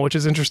spirit animal, which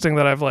is interesting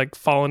that I've like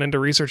fallen into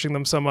researching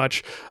them so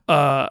much.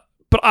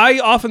 But I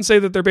often say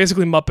that they're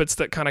basically Muppets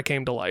that kind of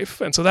came to life,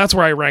 and so that's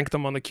where I rank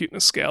them on the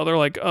cuteness scale. They're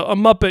like a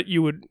Muppet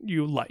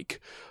you like.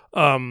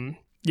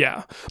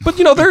 Yeah, but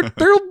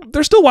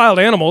they're still wild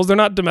animals. They're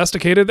not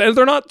domesticated, and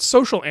they're not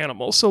social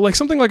animals. So like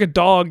something like a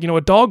dog,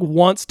 a dog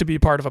wants to be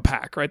part of a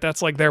pack, right?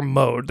 That's like their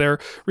mode. They're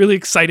really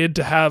excited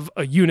to have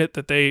a unit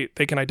that they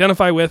can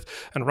identify with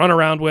and run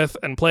around with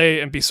and play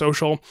and be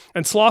social.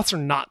 And sloths are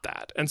not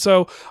that. And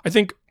so I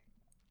think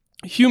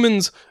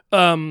humans,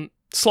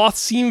 sloths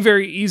seem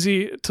very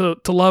easy to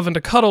love and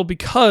to cuddle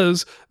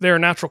because they're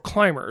natural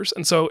climbers.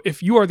 And so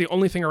if you are the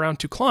only thing around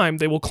to climb,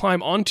 they will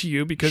climb onto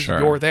you because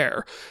you're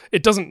there.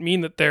 It doesn't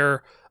mean that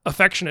they're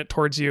affectionate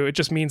towards you. It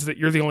just means that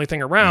you're the only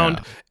thing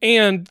around,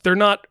 and they're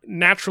not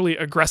naturally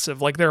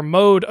aggressive. Like their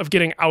mode of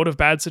getting out of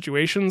bad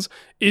situations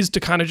is to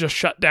kind of just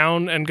shut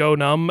down and go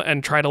numb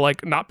and try to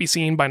like not be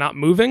seen by not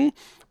moving.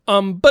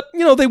 But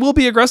they will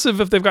be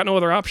aggressive if they've got no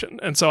other option.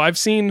 And so I've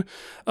seen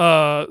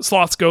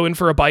sloths go in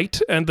for a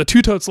bite, and the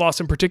two-toed sloths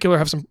in particular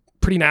have some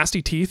pretty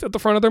nasty teeth at the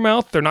front of their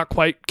mouth. They're not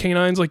quite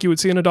canines like you would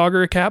see in a dog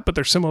or a cat, but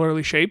they're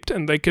similarly shaped,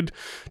 and they could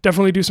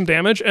definitely do some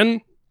damage.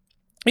 And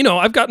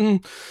I've gotten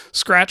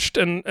scratched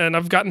and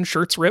I've gotten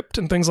shirts ripped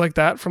and things like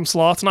that from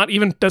sloths, not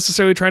even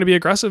necessarily trying to be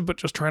aggressive, but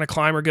just trying to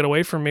climb or get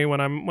away from me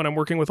when I'm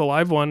working with a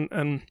live one.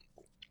 And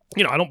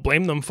I don't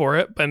blame them for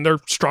it, and they're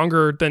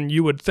stronger than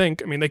you would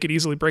think. I mean, they could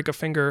easily break a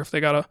finger if they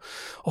got a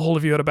hold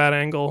of you at a bad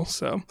angle.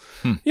 So,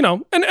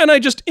 and I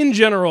just, in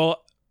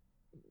general,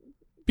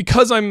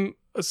 because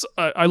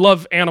I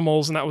love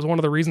animals, and that was one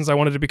of the reasons I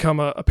wanted to become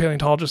a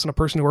paleontologist and a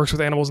person who works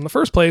with animals in the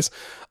first place.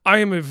 I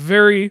am a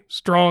very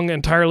strong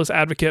and tireless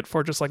advocate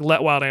for just like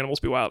let wild animals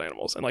be wild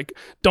animals, and like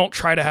don't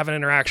try to have an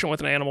interaction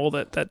with an animal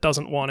that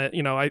doesn't want it.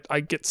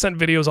 I get sent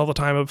videos all the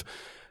time of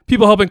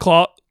people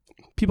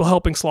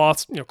helping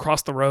sloths,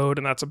 cross the road,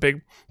 and that's a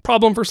big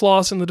problem for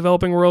sloths in the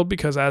developing world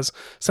because as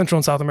Central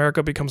and South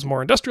America becomes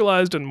more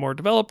industrialized and more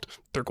developed,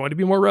 there are going to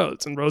be more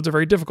roads, and roads are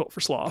very difficult for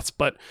sloths.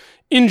 But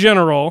in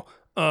general,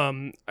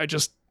 I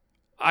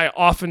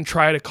often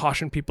try to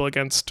caution people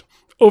against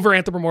over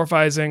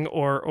anthropomorphizing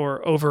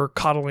or over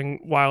coddling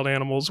wild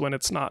animals when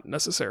it's not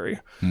necessary.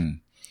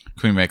 Can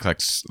we make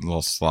like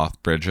little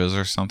sloth bridges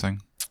or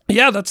something?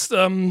 Yeah, that's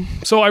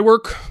so I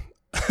work.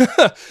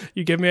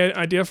 You gave me an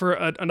idea for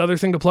another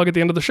thing to plug at the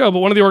end of the show, but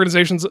one of the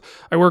organizations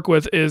I work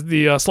with is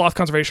the Sloth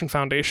Conservation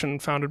Foundation,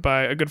 founded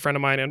by a good friend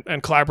of mine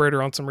and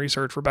collaborator on some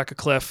research, Rebecca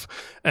Cliff.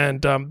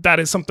 And that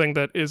is something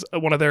that is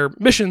one of their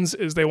missions.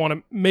 Is they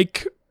want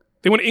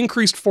to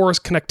increase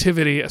forest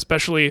connectivity,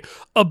 especially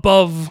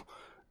above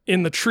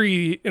in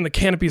the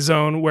canopy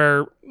zone,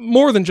 where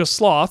more than just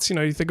sloths,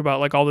 you think about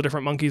like all the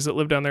different monkeys that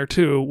live down there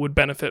too, would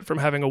benefit from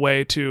having a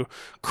way to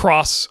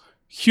cross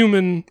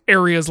human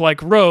areas like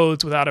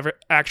roads without ever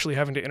actually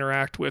having to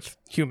interact with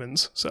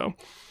humans. So,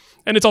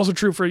 and it's also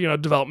true for,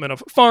 development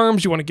of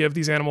farms. You want to give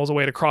these animals a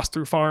way to cross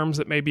through farms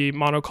that may be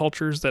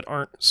monocultures that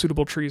aren't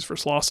suitable trees for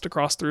sloths to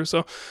cross through.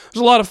 So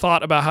there's a lot of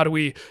thought about how do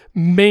we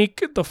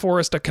make the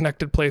forest a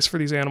connected place for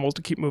these animals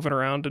to keep moving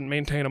around and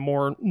maintain a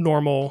more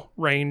normal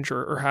range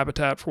or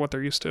habitat for what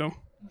they're used to.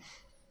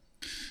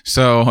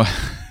 So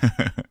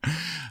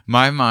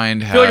my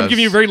mind has... I feel like I'm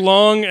giving you very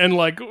long and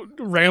like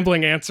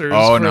rambling answers.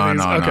 Oh, for no,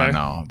 these.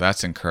 no.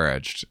 That's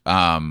encouraged.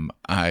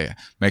 I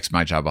makes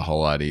my job a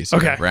whole lot easier.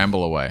 Okay.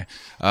 Ramble away.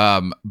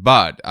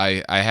 But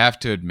I have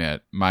to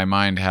admit, my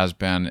mind has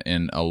been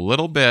in a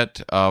little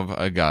bit of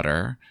a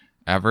gutter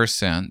ever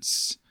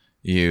since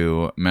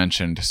you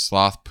mentioned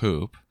sloth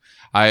poop.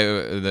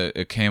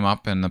 It came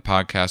up in the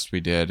podcast we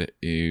did.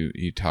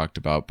 You talked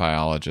about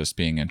biologists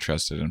being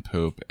interested in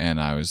poop,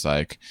 and I was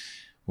like,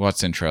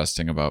 what's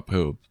interesting about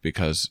poop?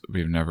 Because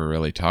we've never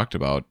really talked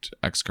about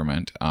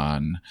excrement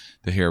on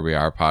the Here We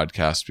Are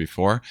podcast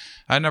before.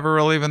 I never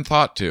really even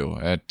thought to.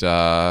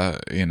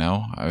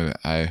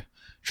 I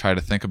try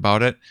to think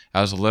about it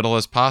as little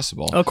as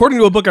possible. According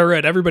to a book I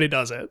read, everybody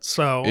does it.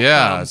 So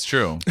yeah, it's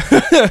true.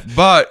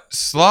 But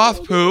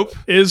sloth poop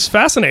is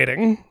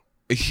fascinating.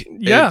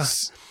 Yeah.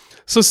 It's,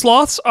 So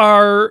sloths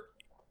are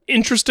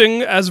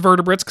interesting as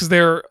vertebrates because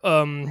they're,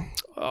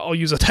 I'll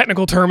use a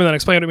technical term and then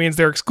explain what it means.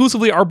 They're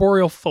exclusively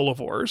arboreal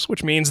folivores,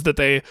 which means that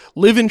they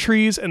live in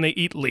trees and they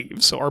eat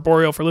leaves. So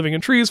arboreal for living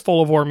in trees,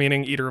 folivore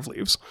meaning eater of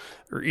leaves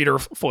or eater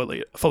of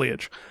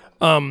foliage,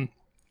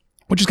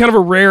 which is kind of a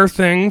rare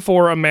thing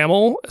for a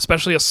mammal,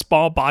 especially a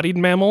small-bodied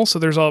mammal. So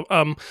there's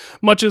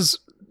much as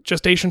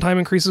gestation time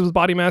increases with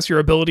body mass, your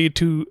ability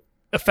to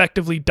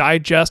effectively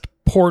digest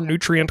poor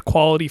nutrient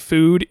quality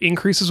food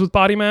increases with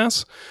body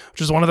mass,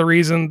 which is one of the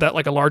reasons that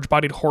like a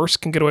large-bodied horse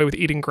can get away with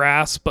eating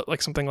grass, but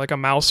like something like a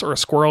mouse or a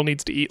squirrel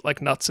needs to eat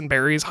like nuts and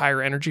berries,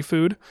 higher energy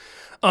food.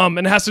 And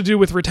it has to do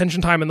with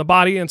retention time in the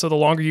body. And so the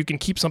longer you can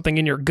keep something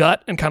in your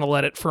gut and kind of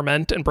let it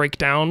ferment and break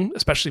down,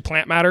 especially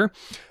plant matter,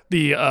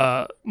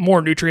 the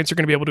more nutrients you're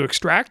going to be able to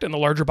extract, and the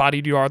larger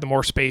bodied you are, the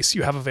more space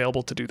you have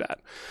available to do that.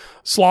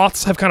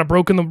 Sloths have kind of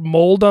broken the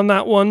mold on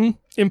that one,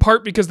 in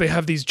part because they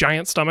have these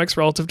giant stomachs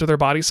relative to their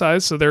body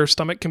size, so their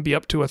stomach can be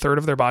up to a third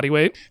of their body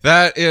weight.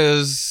 That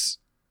is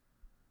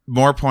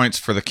more points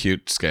for the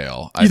cute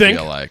scale, I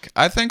feel like.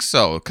 I think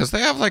so, because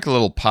they have like a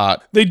little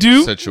pot. They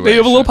do. Situation they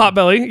have a little pot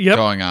belly. Yep.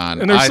 Going on.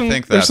 And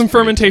there's some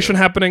fermentation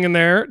happening in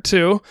there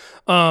too.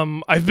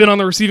 I've been on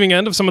the receiving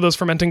end of some of those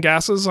fermenting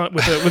gases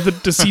with a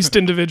deceased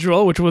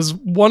individual, which was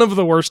one of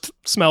the worst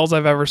smells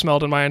I've ever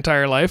smelled in my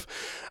entire life.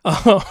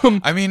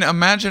 I mean,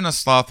 imagine a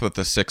sloth with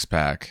a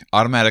six-pack,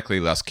 automatically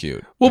less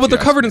cute. Well, but they're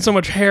covered in so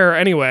much hair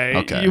anyway.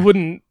 Okay. You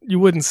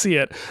wouldn't see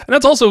it. And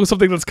that's also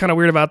something that's kind of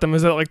weird about them,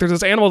 is that like there's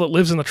this animal that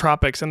lives in the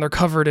tropics and they're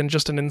covered in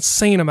just an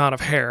insane amount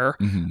of hair.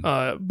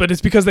 Mm-hmm. But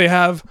it's because they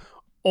have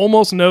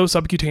almost no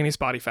subcutaneous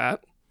body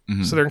fat.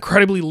 Mm-hmm. So they're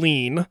incredibly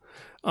lean.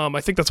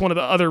 I think that's one of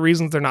the other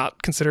reasons they're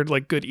not considered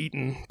like good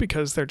eaten,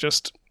 because they're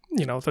just,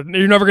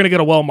 you're never going to get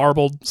a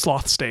well-marbled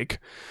sloth steak.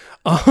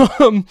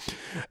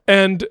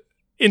 And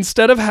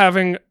instead of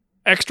having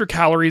extra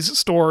calories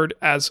stored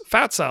as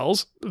fat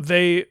cells,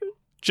 they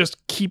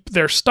just keep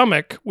their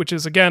stomach, which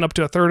is again up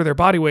to a third of their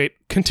body weight,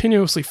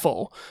 continuously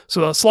full.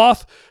 So a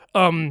sloth,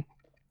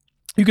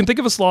 you can think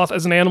of a sloth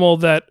as an animal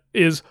that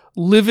is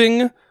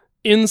living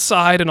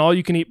inside an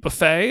all-you-can-eat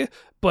buffet,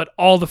 but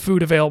all the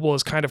food available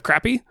is kind of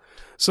crappy.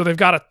 So they've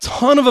got a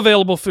ton of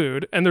available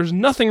food, and there's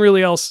nothing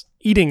really else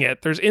eating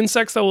it. There's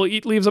insects that will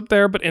eat leaves up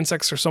there, but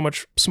insects are so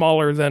much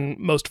smaller than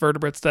most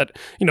vertebrates that,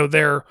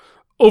 their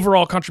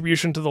overall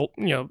contribution to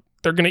the,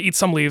 they're going to eat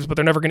some leaves, but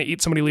they're never going to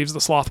eat so many leaves the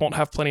sloth won't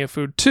have plenty of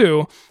food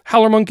too.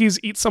 Howler monkeys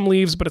eat some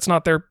leaves, but it's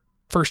not their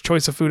first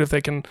choice of food if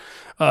they can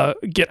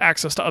get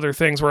access to other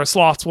things, whereas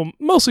sloths will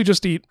mostly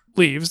just eat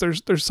leaves.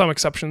 There's some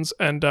exceptions,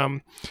 and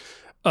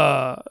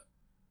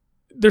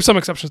there's some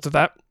exceptions to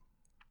that.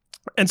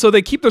 And so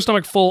they keep their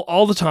stomach full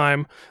all the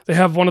time. They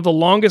have one of the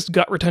longest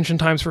gut retention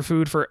times for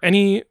food for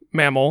any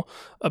mammal.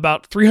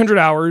 About 300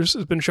 hours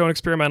has been shown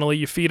experimentally.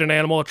 You feed an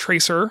animal a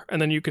tracer,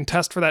 and then you can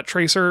test for that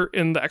tracer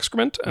in the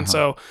excrement. And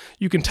so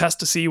you can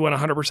test to see when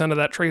 100% of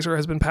that tracer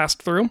has been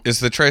passed through. Is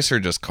the tracer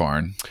just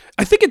corn?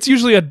 I think it's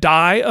usually a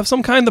dye of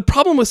some kind. The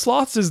problem with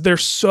sloths is they're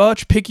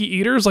such picky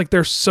eaters. Like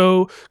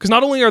because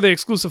not only are they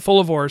exclusive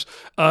folivores,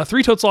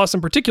 three-toed sloths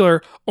in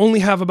particular only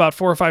have about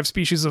 4 or 5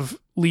 species of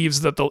leaves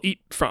that they'll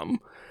eat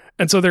from.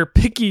 And so they're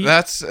picky.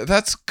 That's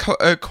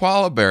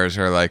koala bears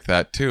are like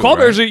that too. Koala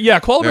bears,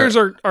 right? Koala bears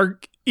are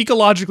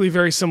ecologically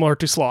very similar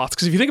to sloths,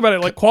 because if you think about it,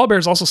 like koala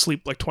bears also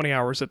sleep like 20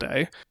 hours a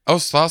day. Oh,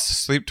 sloths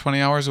sleep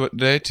 20 hours a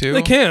day too?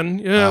 They can,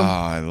 yeah. Oh,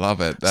 I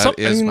love it. That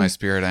is my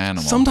spirit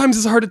animal. Sometimes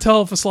it's hard to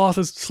tell if a sloth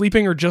is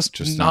sleeping or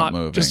just not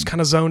moving, just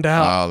kind of zoned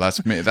out. Oh,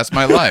 that's me. That's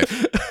my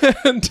life.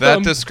 And,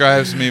 that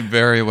describes me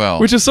very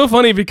well. Which is so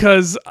funny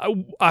because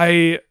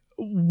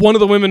one of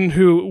the women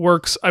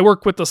I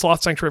work with the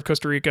Sloth Sanctuary of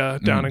Costa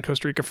Rica down in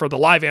Costa Rica for the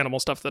live animal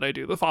stuff that I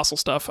do, the fossil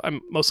stuff. I'm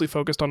mostly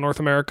focused on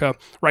North America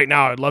right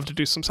now. I'd love to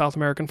do some South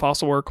American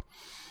fossil work.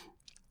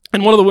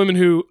 And one of the women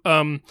who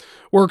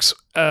works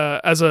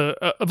as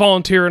a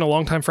volunteer and a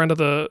longtime friend of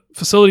the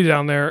facility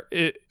down there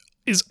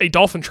is a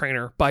dolphin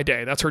trainer by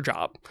day. That's her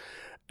job.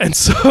 And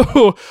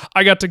so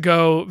I got to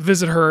go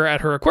visit her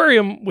at her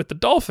aquarium with the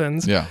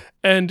dolphins. Yeah.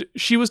 And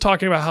she was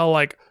talking about how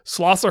like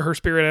sloths are her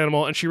spirit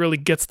animal, and she really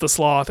gets the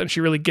sloth, and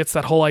she really gets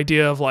that whole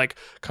idea of like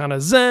kind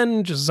of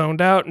zen, just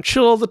zoned out and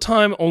chill all the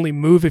time, only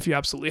move if you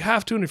absolutely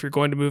have to, and if you're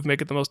going to move,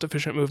 make it the most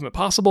efficient movement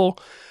possible.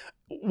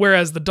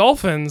 Whereas the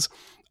dolphins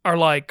are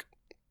like,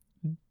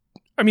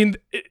 I mean,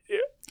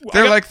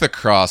 they're like the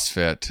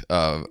CrossFit.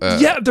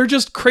 Yeah, they're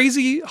just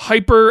crazy,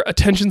 hyper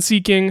attention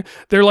seeking.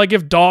 They're like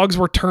if dogs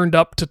were turned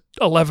up to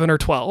 11 or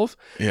 12.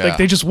 Yeah. Like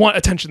they just want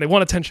attention. They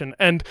want attention.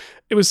 And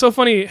it was so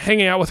funny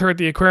hanging out with her at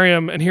the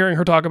aquarium and hearing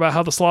her talk about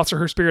how the sloths are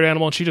her spirit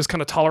animal, and she just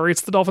kind of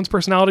tolerates the dolphins'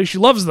 personality. She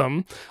loves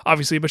them,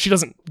 obviously, but she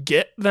doesn't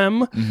get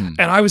them.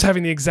 And I was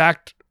having the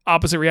exact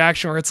opposite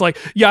reaction where it's like,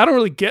 yeah, I don't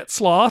really get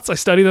sloths. I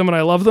study them and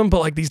I love them, but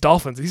like these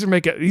dolphins, these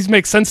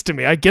make sense to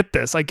me. I get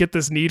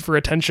this need for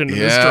attention and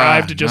this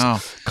drive to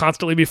just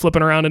constantly be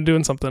flipping around and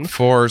doing something.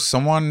 For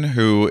someone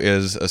who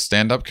is a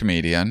stand-up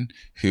comedian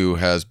who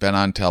has been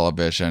on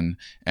television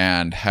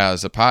and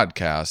has a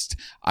podcast,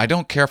 I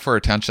don't care for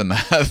attention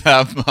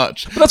that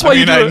much. But that's why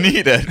I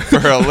need it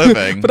for a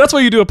living. But that's why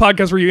you do a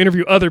podcast where you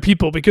interview other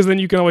people, because then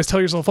you can always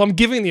tell yourself, well, I'm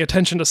giving the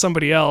attention to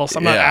somebody else.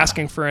 I'm not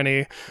asking for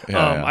any.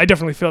 I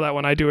definitely feel that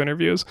when I do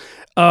interviews.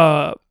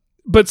 But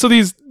so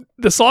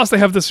the sloths, they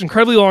have this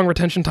incredibly long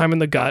retention time in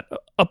the gut,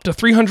 up to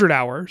 300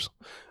 hours.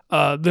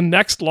 The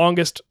next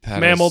longest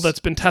mammal that's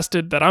been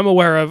tested that I'm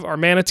aware of are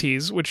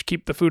manatees, which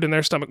keep the food in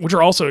their stomach, which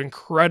are also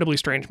incredibly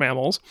strange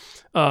mammals,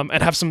 and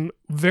have some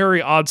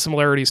very odd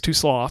similarities to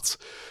sloths.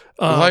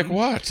 Like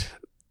what?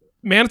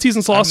 Manatees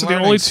and sloths are the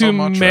only two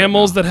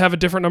mammals that have a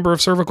different number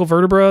of cervical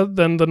vertebrae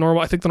than the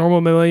normal. I think the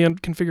normal mammalian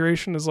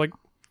configuration is like,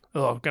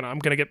 I'm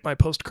gonna get my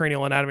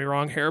postcranial anatomy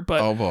wrong here,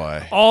 but oh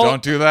boy,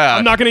 don't do that.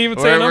 I'm not gonna even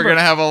say a number. We're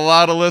gonna have a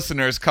lot of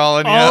listeners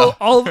calling you.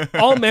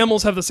 All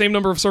mammals have the same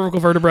number of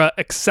cervical vertebrae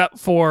except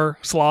for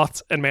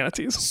sloths and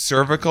manatees.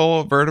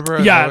 Cervical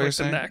vertebrae? Yeah, like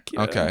the neck.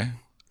 Yeah. Okay.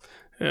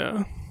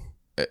 Yeah.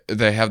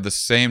 They have the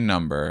same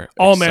number.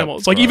 All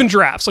mammals, like even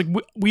giraffes. Like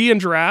we and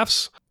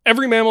giraffes,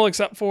 every mammal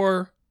except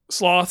for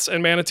sloths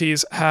and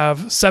manatees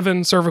have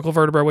 7 cervical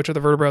vertebrae, which are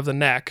the vertebrae of the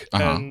neck.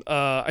 And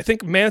I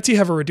think manatee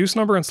have a reduced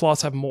number and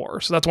sloths have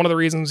more. So that's one of the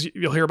reasons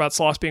you'll hear about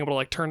sloths being able to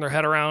like turn their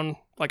head around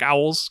like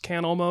owls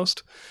can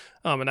almost.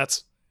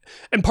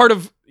 And part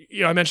of,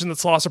 I mentioned that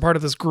sloths are part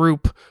of this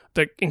group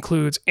that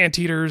includes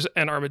anteaters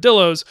and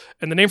armadillos.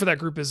 And the name for that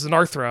group is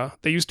Xenarthra.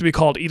 They used to be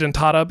called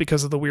edentata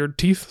because of the weird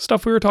teeth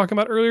stuff we were talking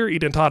about earlier.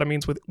 Edentata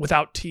means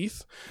without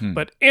teeth.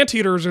 But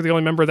anteaters are the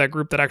only member of that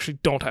group that actually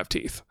don't have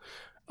teeth.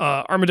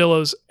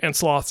 Armadillos and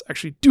sloths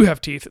actually do have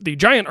teeth. The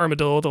giant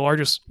armadillo, the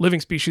largest living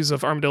species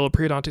of Armadillo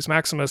periodontis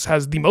maximus,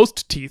 has the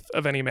most teeth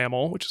of any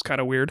mammal, which is kind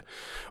of weird.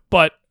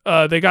 But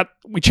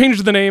we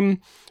changed the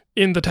name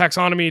in the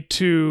taxonomy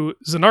to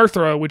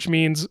Xenarthra, which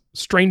means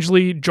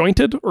strangely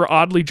jointed or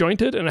oddly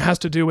jointed, and it has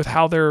to do with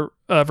how their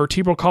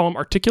vertebral column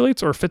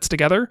articulates or fits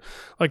together,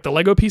 like the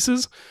Lego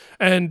pieces.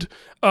 And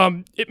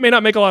it may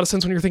not make a lot of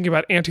sense when you're thinking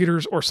about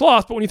anteaters or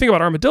sloths, but when you think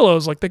about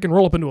armadillos, like they can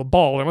roll up into a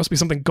ball. There must be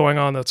something going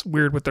on that's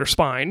weird with their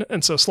spine,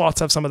 and so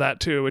sloths have some of that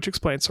too, which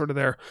explains sort of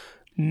their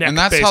neck. And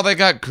that's how they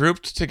got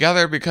grouped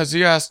together, because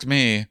you asked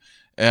me,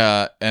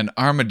 an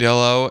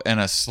armadillo and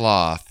a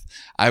sloth,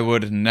 I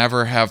would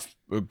never have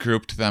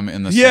grouped them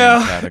in the same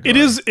category.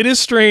 It is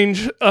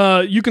strange.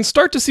 You can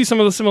start to see some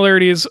of the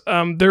similarities.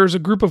 There's a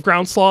group of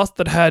ground sloths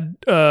that had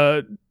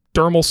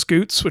dermal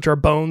scutes, which are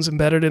bones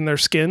embedded in their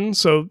skin.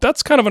 So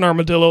that's kind of an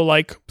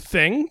armadillo-like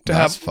thing to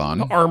have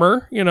fun.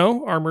 Armor,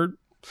 armored.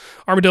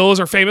 Armadillos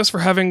are famous for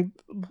having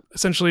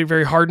essentially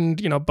very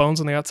hardened, bones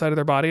on the outside of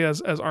their body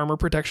as armor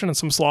protection, and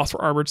some sloths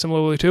were armored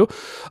similarly too.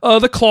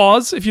 The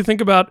claws, if you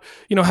think about,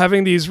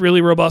 having these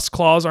really robust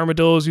claws,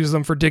 armadillos use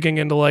them for digging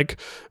into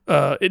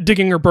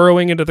digging or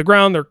burrowing into the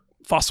ground. They're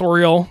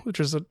fossorial,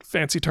 which is a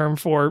fancy term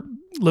for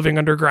living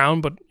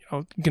underground, but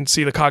you can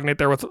see the cognate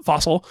there with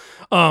fossil.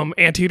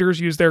 Anteaters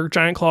use their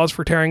giant claws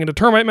for tearing into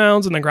termite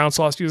mounds, and then ground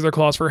sloths use their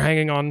claws for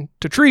hanging on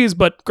to trees,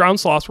 but ground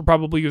sloths were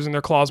probably using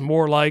their claws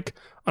more like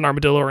an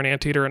armadillo or an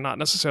anteater and not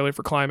necessarily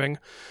for climbing.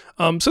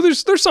 So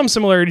there's some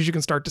similarities you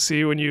can start to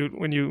see when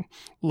you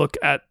look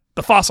at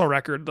the fossil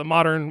record. The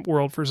modern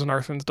world for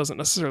Xenarthans doesn't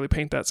necessarily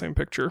paint that same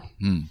picture.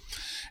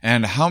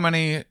 And how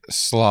many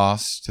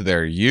sloths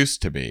there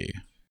used to be?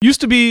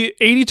 Used to be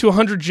 80 to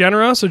 100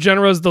 genera. So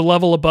genera is the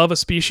level above a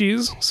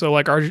species. So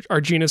like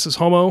our genus is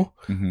Homo,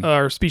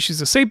 our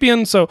species is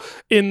Sapien. So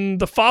in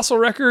the fossil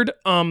record,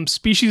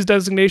 species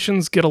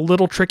designations get a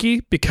little tricky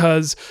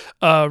because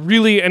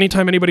really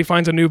anytime anybody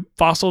finds a new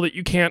fossil that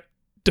you can't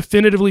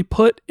definitively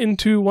put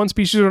into one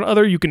species or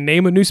another, you can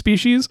name a new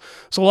species.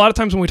 So a lot of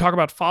times when we talk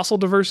about fossil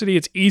diversity,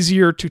 it's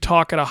easier to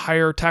talk at a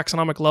higher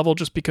taxonomic level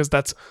just because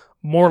that's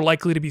more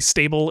likely to be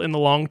stable in the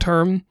long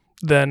term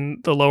than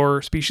the lower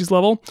species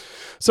level.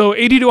 So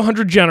 80 to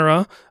 100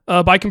 genera.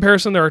 By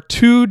comparison, there are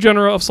 2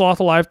 genera of sloth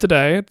alive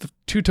today, the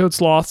 2-toed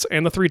sloths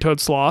and the 3-toed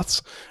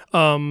sloths.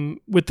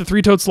 With the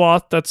 3-toed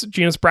sloth, that's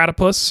genus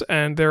Bradypus,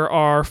 and there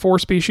are 4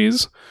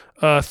 species.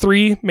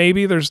 3,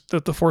 maybe. There's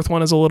the fourth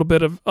one is a little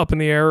bit of up in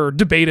the air or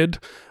debated.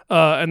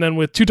 And then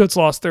with two-toed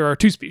sloths, there are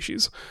 2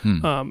 species,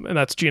 and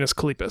that's genus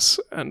Calepus.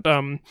 And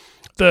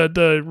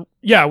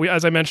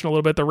as I mentioned a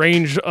little bit, the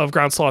range of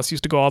ground sloths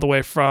used to go all the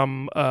way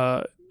from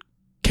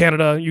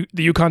Canada,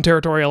 the Yukon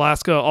Territory,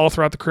 Alaska, all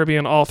throughout the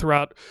Caribbean, all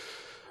throughout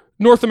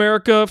North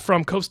America,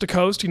 from coast to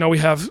coast. We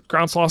have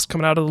ground sloths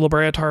coming out of the La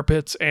Brea tar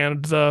pits,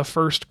 and the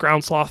first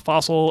ground sloth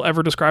fossil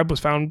ever described was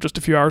found just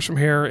a few hours from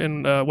here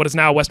in what is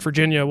now West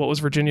Virginia, what was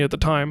Virginia at the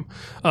time,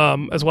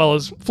 as well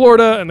as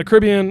Florida and the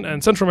Caribbean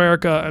and Central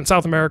America and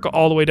South America,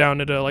 all the way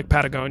down into like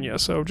Patagonia.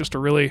 So just a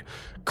really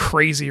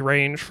crazy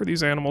range for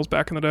these animals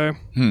back in the day.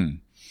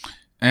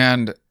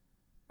 And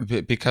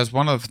because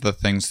one of the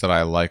things that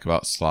I like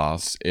about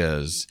sloths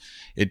is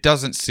it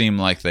doesn't seem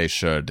like they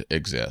should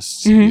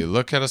exist. You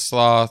look at a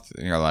sloth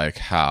and you're like,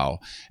 how?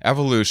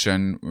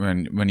 Evolution,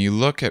 when you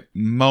look at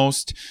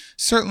most,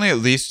 certainly at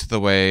least the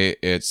way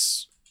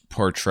it's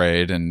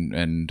portrayed and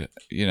the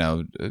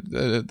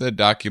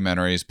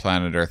documentaries,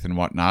 Planet Earth and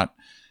whatnot,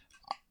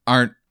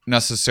 aren't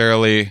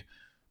necessarily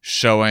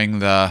showing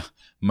the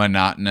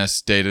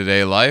monotonous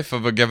day-to-day life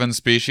of a given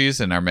species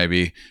and are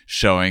maybe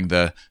showing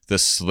the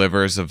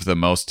slivers of the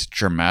most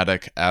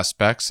dramatic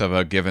aspects of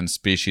a given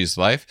species'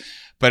 life.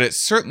 But it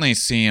certainly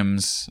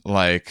seems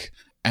like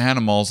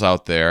animals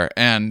out there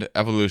and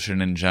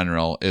evolution in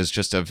general is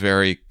just a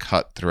very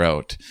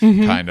cutthroat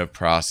kind of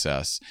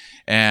process.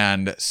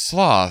 And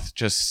sloth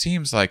just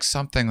seems like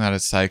something that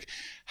it's like,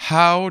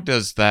 how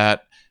does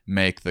that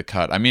make the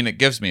cut? I mean, it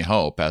gives me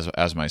hope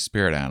as my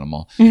spirit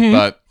animal,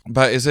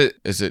 but is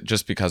it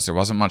just because there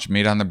wasn't much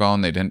meat on the bone,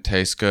 they didn't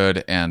taste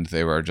good, and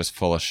they were just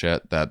full of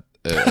shit that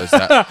was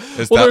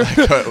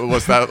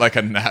that like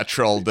a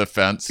natural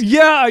defense?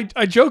 Yeah,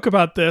 I joke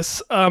about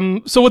this.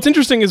 So what's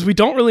interesting is we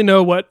don't really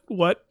know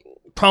what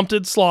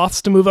prompted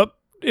sloths to move up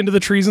into the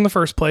trees in the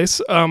first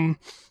place.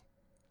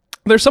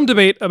 There's some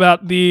debate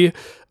about the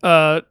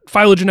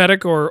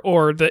phylogenetic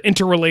or the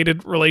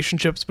interrelated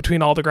relationships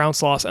between all the ground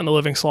sloths and the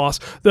living sloths.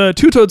 The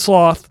two-toed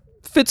sloth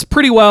fits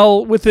pretty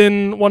well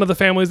within one of the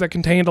families that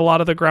contained a lot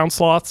of the ground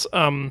sloths.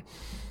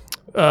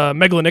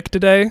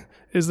 Megalonyctidae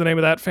is the name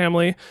of that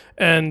family,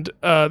 and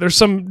there's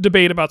some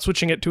debate about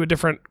switching it to a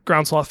different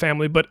ground sloth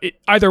family, but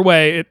either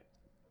way, it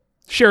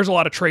shares a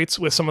lot of traits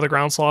with some of the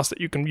ground sloths that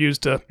you can use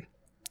to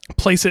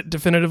place it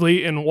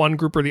definitively in one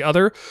group or the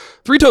other.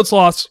 Three-toed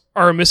sloths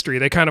are a mystery.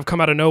 They kind of come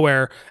out of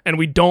nowhere, and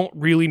we don't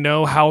really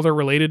know how they're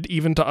related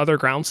even to other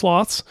ground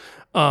sloths.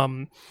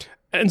 And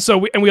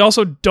we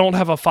also don't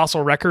have a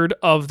fossil record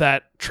of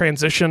that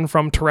transition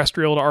from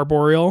terrestrial to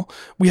arboreal.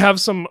 We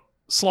have some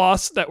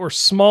sloths that were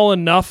small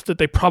enough that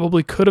they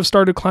probably could have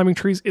started climbing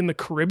trees in the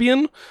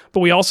Caribbean, but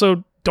we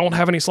also don't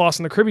have any sloths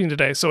in the Caribbean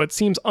today, so it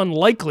seems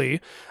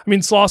unlikely. I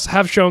mean, sloths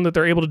have shown that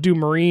they're able to do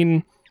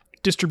marine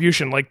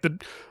distribution. Like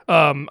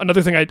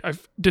another thing I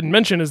didn't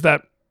mention is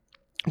that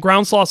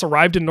ground sloths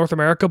arrived in North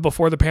America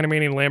before the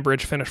Panamanian land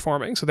bridge finished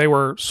forming, so they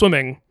were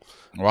swimming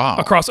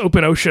across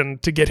open ocean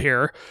to get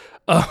here.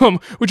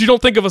 Which you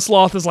don't think of a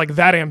sloth as like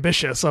that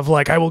ambitious of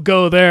like, I will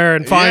go there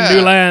and find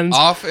new lands.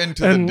 Off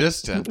into the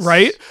distance.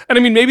 Right? And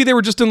I mean, maybe they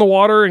were just in the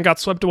water and got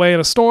swept away in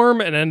a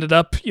storm and ended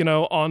up,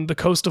 on the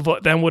coast of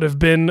what then would have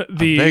been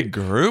the big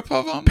group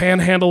of them?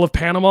 Panhandle of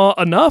Panama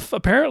enough,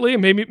 apparently.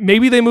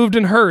 Maybe they moved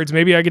in herds.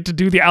 Maybe I get to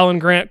do the Alan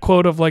Grant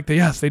quote of like,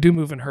 yes, they do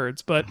move in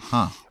herds. But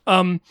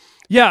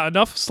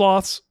enough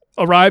sloths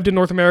arrived in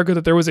North America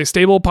that there was a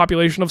stable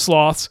population of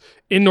sloths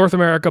in North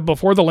America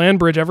before the land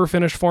bridge ever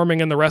finished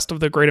forming and the rest of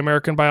the Great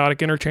American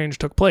Biotic Interchange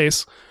took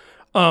place,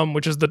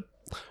 which is the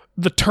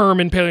term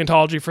in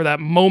paleontology for that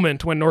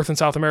moment when North and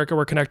South America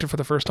were connected for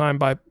the first time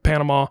by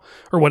Panama,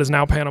 or what is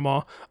now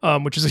Panama,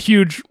 which is a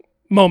huge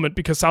moment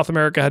because South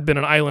America had been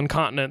an island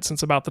continent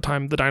since about the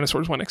time the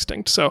dinosaurs went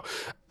extinct. So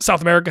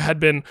South America had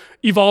been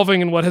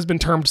evolving in what has been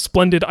termed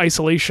splendid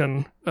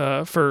isolation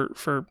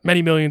for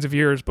many millions of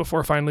years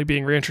before finally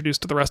being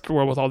reintroduced to the rest of the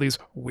world with all these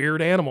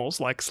weird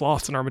animals like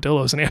sloths and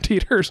armadillos and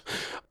anteaters.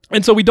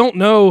 And so we don't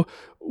know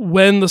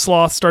when the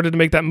sloths started to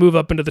make that move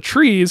up into the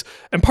trees,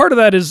 and part of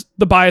that is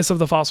the bias of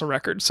the fossil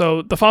record.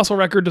 So the fossil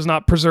record does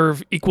not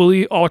preserve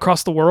equally all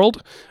across the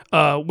world.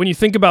 When you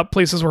think about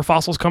places where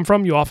fossils come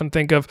from, you often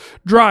think of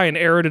dry and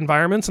arid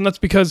environments, and that's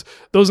because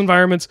those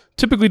environments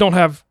typically don't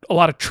have a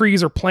lot of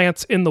trees or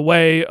plants in the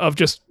way of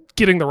just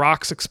getting the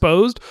rocks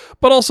exposed,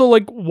 but also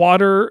like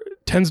water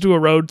tends to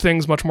erode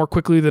things much more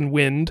quickly than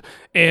wind,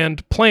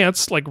 and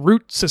plants like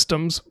root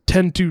systems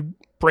tend to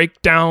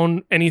break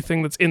down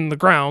anything that's in the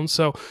ground.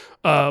 So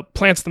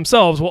plants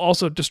themselves will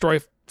also destroy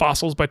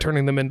fossils by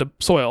turning them into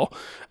soil.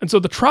 And so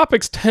the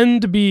tropics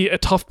tend to be a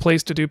tough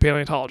place to do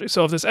paleontology.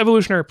 So if this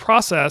evolutionary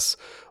process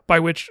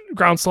by which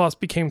ground sloths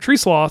became tree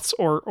sloths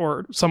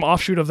or some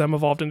offshoot of them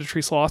evolved into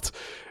tree sloths,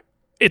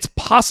 it's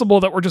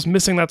possible that we're just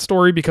missing that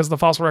story because the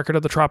fossil record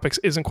of the tropics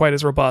isn't quite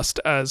as robust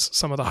as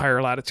some of the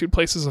higher latitude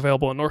places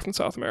available in North and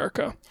South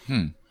America.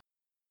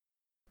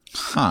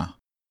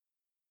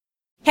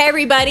 Hey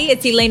everybody,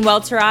 it's Elaine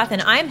Welteroth,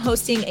 and I'm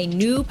hosting a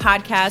new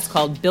podcast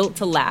called Built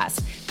to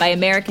Last. by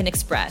American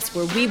Express,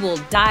 where we will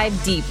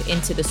dive deep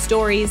into the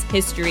stories,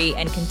 history,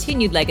 and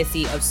continued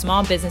legacy of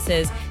small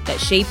businesses that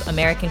shape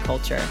American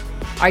culture.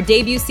 Our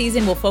debut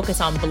season will focus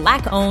on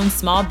Black-owned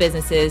small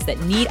businesses that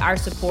need our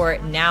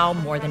support now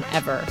more than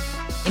ever.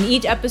 In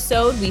each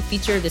episode, we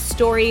feature the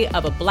story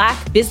of a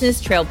Black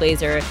business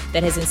trailblazer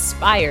that has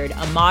inspired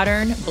a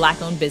modern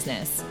Black-owned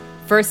business.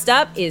 First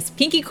up is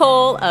Pinky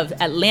Cole of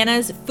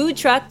Atlanta's food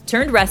truck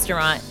turned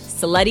restaurant,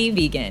 Slutty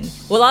Vegan.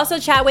 We'll also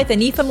chat with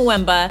Hanifa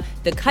Mwemba,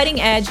 the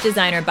cutting-edge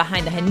designer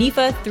behind the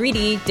Hanifa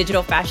 3D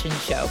digital fashion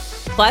show.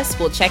 Plus,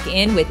 we'll check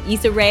in with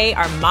Issa Rae,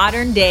 our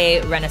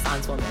modern-day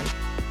Renaissance woman.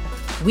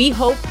 We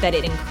hope that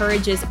it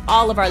encourages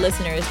all of our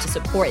listeners to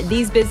support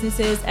these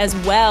businesses as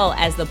well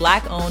as the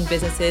Black-owned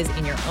businesses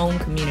in your own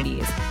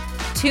communities.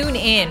 Tune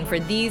in for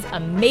these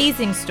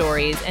amazing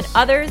stories and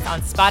others on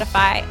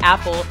Spotify,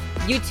 Apple,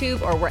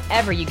 YouTube, or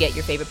wherever you get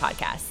your favorite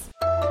podcasts.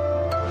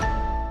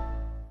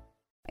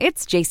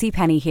 It's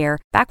JCPenney here,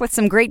 back with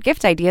some great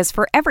gift ideas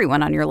for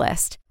everyone on your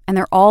list. And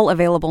they're all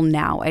available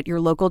now at your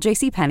local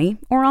JCPenney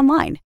or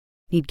online.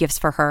 Need gifts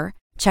for her?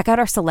 Check out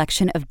our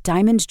selection of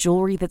diamond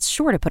jewelry that's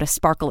sure to put a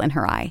sparkle in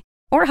her eye.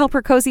 Or help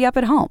her cozy up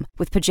at home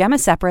with pajama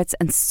separates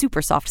and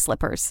super soft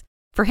slippers.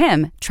 For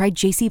him, try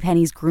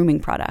JCPenney's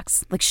grooming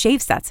products like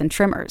shave sets and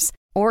trimmers.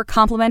 Or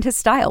complement his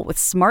style with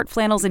smart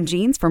flannels and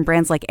jeans from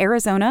brands like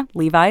Arizona,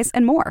 Levi's,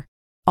 and more.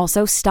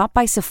 Also, stop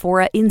by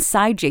Sephora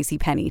inside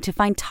JCPenney to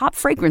find top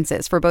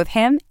fragrances for both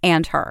him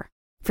and her.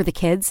 For the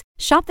kids,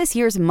 shop this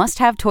year's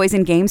must-have toys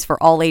and games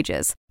for all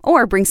ages.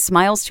 Or bring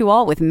smiles to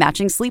all with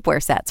matching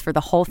sleepwear sets for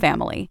the whole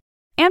family.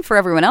 And for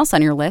everyone else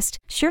on your list,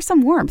 share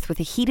some warmth with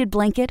a heated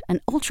blanket,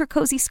 an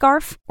ultra-cozy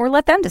scarf, or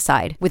let them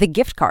decide with a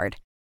gift card.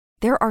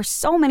 There are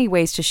so many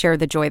ways to share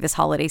the joy this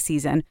holiday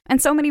season,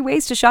 and so many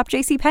ways to shop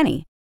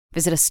JCPenney.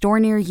 Visit a store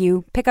near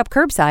you, pick up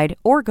curbside,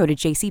 or go to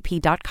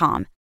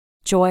jcp.com.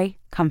 Joy,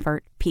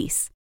 comfort,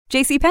 peace.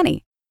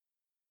 JCPenney.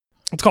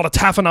 It's called a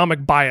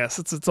taphonomic bias.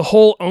 It's a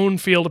whole own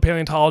field of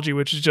paleontology,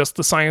 which is just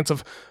the science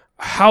of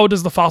how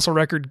does the fossil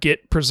record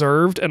get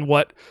preserved and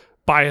what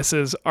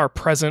biases are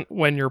present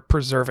when you're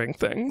preserving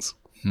things,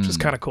 which is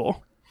kind of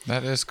cool.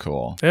 That is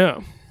cool.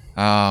 Yeah.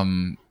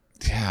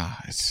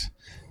 It's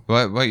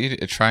what you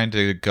trying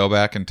to go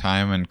back in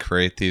time and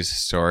create these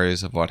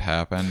stories of what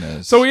happened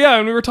is. So yeah,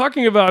 and we were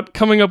talking about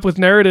coming up with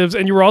narratives,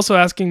 and you were also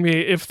asking me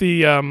if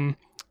the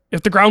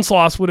ground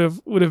sloths would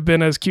have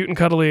been as cute and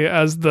cuddly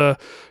as the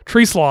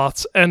tree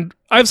sloths. And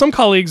I have some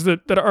colleagues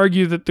that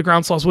argue that the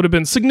ground sloths would have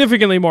been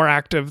significantly more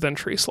active than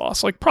tree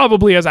sloths, like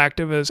probably as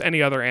active as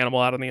any other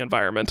animal out in the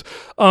environment.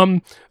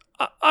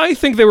 I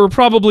think they were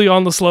probably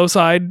on the slow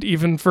side,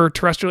 even for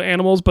terrestrial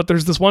animals, but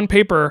there's this one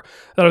paper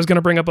that I was going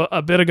to bring up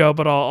a bit ago,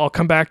 but I'll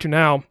come back to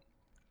now,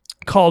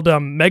 called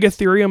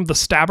Megatherium the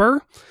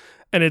Stabber.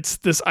 And it's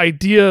this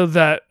idea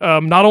that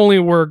not only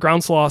were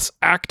ground sloths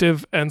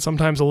active and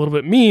sometimes a little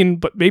bit mean,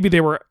 but maybe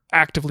they were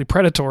actively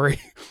predatory.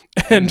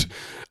 And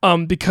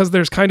because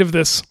there's kind of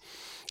this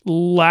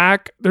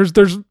lack,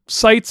 there's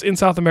sites in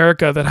South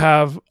America that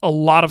have a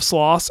lot of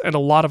sloths and a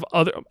lot of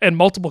other, and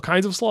multiple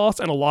kinds of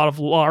sloths and a lot of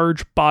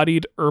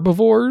large-bodied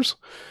herbivores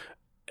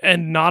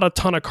and not a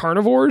ton of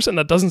carnivores. And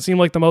that doesn't seem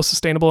like the most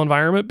sustainable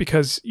environment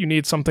because you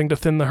need something to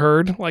thin the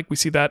herd. Like we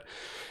see that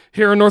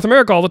here in North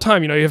America all the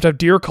time. You know, you have to have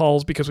deer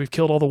calls because we've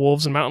killed all the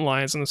wolves and mountain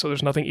lions, and so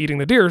there's nothing eating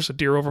the deer, so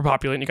deer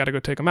overpopulate and you got to go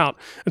take them out.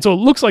 And so it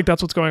looks like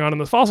that's what's going on in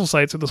the fossil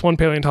sites. So this one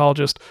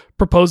paleontologist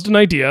proposed an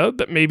idea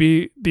that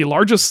maybe the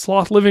largest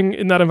sloth living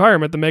in that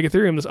environment, the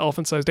Megatherium, this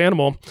elephant-sized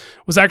animal,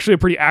 was actually a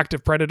pretty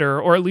active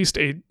predator, or at least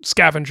a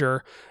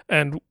scavenger,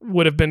 and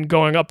would have been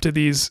going up to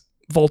these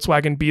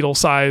Volkswagen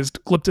Beetle-sized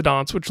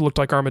glyptodonts, which looked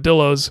like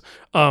armadillos,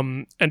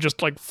 and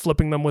just like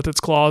flipping them with its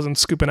claws and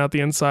scooping out the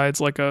insides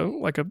like a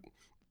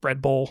Red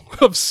Bull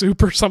of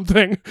soup or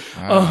something.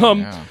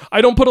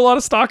 I don't put a lot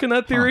of stock in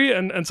that theory,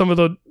 and some of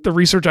the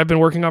research I've been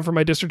working on for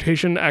my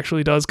dissertation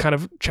actually does kind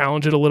of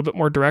challenge it a little bit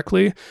more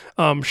directly,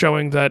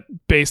 showing that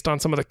based on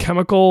some of the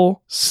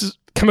chemical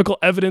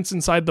evidence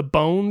inside the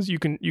bones, you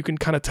can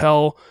kind of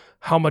tell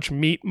how much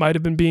meat might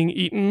have been being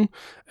eaten,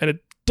 and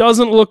it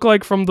doesn't look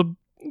like from the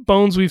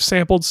bones we've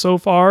sampled so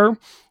far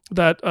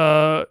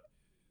that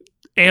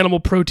animal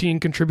protein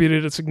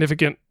contributed a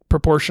significant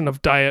proportion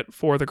of diet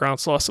for the ground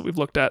sloths that we've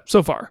looked at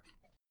so far.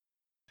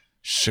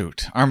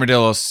 Shoot,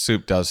 armadillo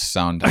soup does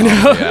sound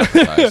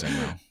appetizing.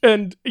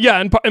 And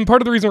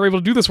part of the reason we're able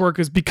to do this work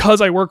is because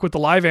I work with the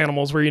live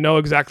animals where you know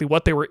exactly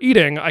what they were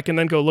eating. I can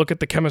then go look at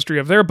the chemistry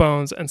of their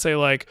bones and say,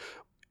 like,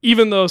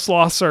 even though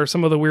sloths are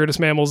some of the weirdest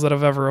mammals that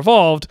have ever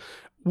evolved,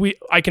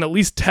 I can at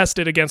least test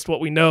it against what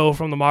we know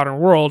from the modern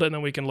world, and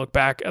then we can look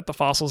back at the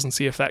fossils and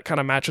see if that kind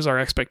of matches our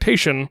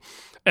expectation.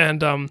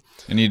 And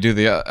you do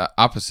the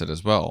opposite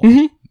as well,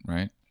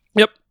 right?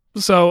 Yep.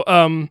 So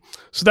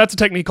that's a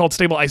technique called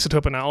stable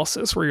isotope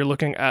analysis, where you're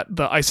looking at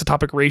the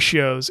isotopic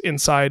ratios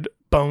inside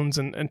bones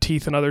and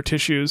teeth and other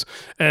tissues.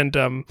 And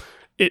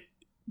it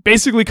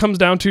basically comes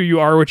down to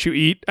you are what you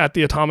eat at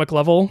the atomic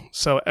level.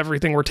 So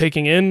everything we're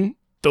taking in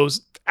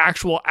those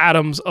actual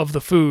atoms of the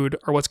food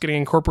are what's getting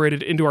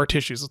incorporated into our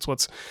tissues. It's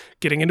what's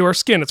getting into our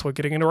skin. It's what's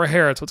getting into our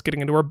hair. It's what's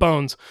getting into our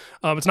bones.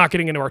 It's not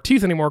getting into our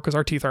teeth anymore because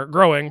our teeth aren't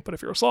growing. But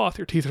if you're a sloth,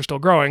 your teeth are still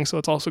growing. So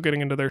it's also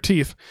getting into their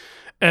teeth.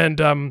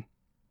 And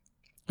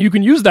you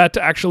can use that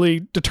to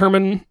actually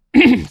determine,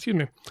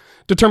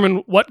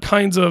 determine what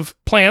kinds of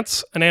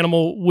plants an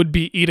animal would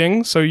be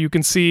eating. So you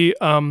can see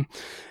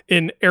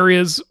in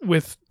areas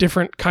with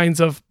different kinds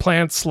of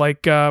plants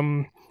like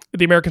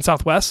the American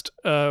Southwest,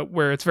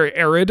 where it's very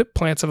arid,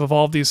 plants have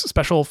evolved these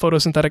special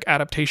photosynthetic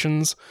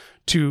adaptations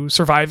to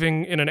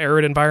surviving in an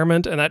arid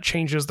environment, and that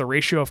changes the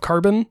ratio of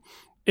carbon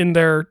in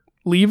their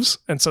leaves,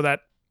 and so that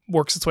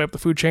works its way up the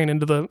food chain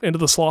into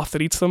the sloth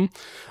that eats them.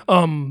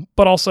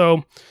 But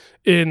also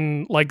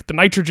in like the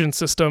nitrogen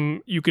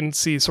system, you can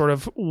see sort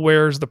of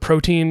where's the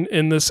protein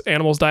in this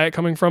animal's diet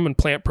coming from, and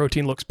plant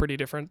protein looks pretty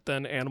different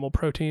than animal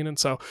protein. And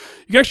so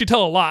you can actually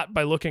tell a lot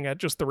by looking at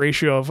just the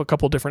ratio of a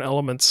couple different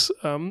elements,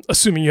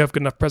 assuming you have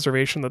good enough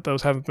preservation that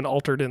those haven't been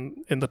altered in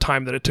the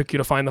time that it took you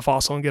to find the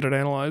fossil and get it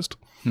analyzed.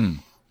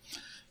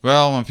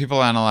 Well, when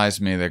people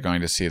analyze me, they're going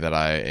to see that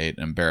I ate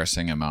an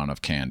embarrassing amount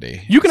of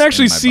candy. You can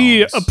actually see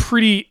bones.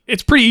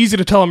 it's pretty easy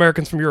to tell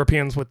Americans from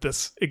Europeans with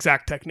this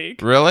exact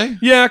technique. Really?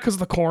 Yeah, because of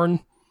the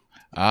corn.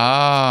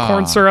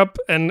 Corn Syrup.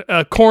 And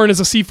corn is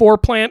a C4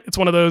 plant. It's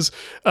one of those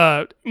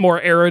more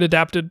arid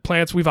adapted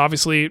plants. We've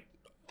obviously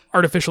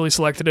artificially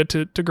selected it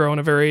to grow in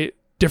a very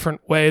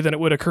different way than it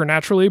would occur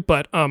naturally.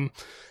 But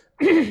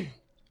the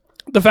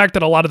fact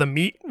that a lot of the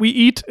meat we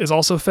eat is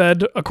also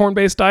fed a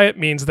corn-based diet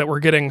means that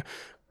we're getting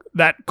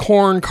that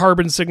corn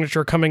carbon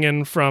signature coming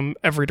in from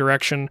every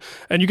direction.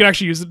 And you can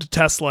actually use it to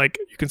test, like,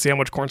 you can see how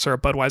much corn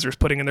syrup Budweiser's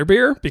putting in their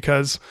beer,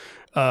 because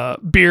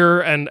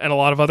beer and a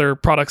lot of other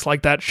products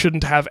like that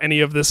shouldn't have any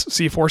of this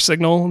C4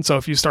 signal. And so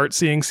if you start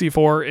seeing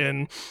C4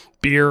 in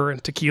beer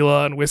and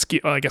tequila and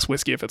whiskey, I guess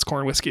whiskey, if it's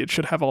corn whiskey, it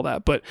should have all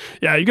that. But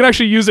yeah, you can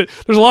actually use it.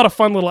 There's a lot of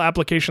fun little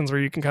applications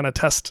where you can kind of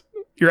test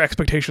your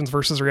expectations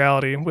versus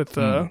reality with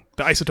the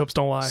isotopes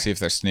don't lie. See if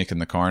they're sneaking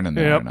the corn in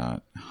there or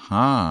not.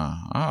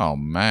 Oh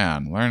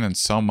man, learning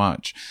so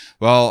much.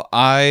 Well,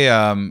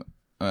 I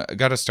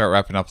got to start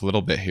wrapping up a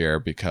little bit here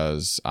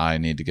because I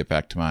need to get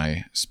back to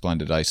my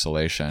splendid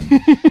isolation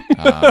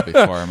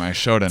before my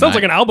show tonight. Sounds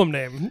like an album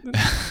name.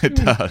 It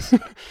does.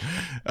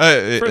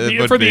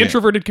 For the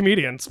introverted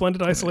comedian,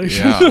 Splendid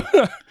Isolation.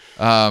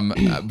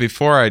 Yeah.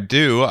 Before I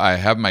do, I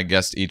have my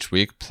guest each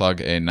week plug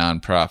a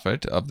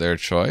nonprofit of their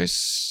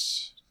choice.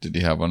 Did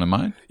you have one in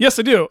mind? Yes,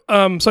 I do.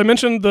 So I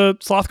mentioned the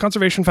Sloth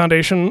Conservation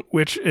Foundation,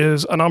 which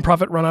is a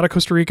nonprofit run out of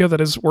Costa Rica that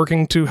is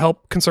working to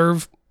help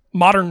conserve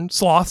modern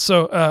sloths.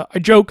 So I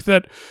joke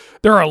that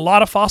there are a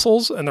lot of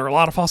fossils and there are a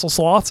lot of fossil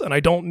sloths, and I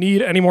don't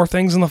need any more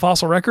things in the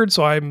fossil record.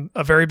 So I'm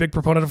a very big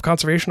proponent of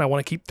conservation. I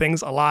want to keep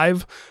things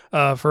alive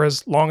for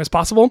as long as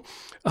possible.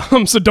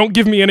 So don't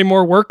give me any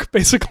more work,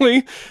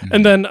 basically. Mm-hmm.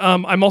 And then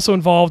I'm also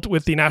involved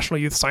with the National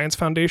Youth Science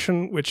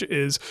Foundation, which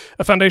is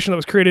a foundation that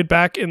was created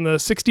back in the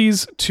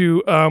 60s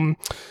to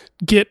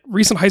get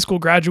recent high school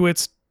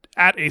graduates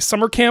at a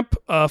summer camp,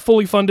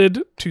 fully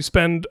funded, to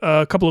spend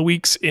a couple of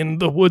weeks in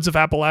the woods of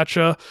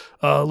Appalachia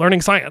learning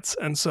science.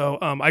 And so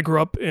I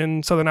grew up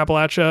in southern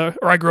Appalachia,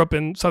 or I grew up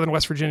in southern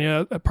West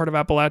Virginia, a part of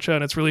Appalachia,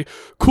 and it's really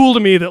cool to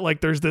me that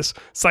like there's this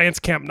science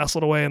camp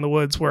nestled away in the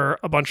woods where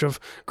a bunch of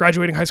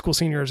graduating high school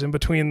seniors in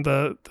between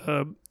the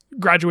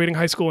graduating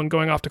high school and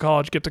going off to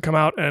college get to come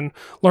out and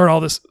learn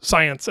all this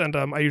science. And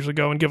I usually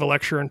go and give a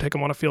lecture and take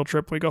them on a field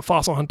trip. We go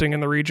fossil hunting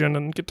in the region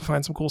and get to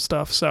find some cool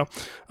stuff. So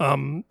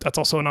that's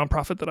also a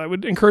nonprofit that I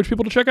would encourage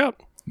people to check out.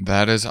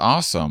 That is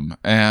awesome.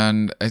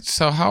 And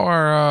so how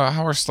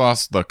are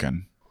sloths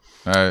looking?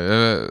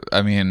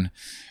 I mean,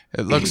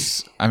 it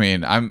looks, I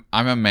mean, I'm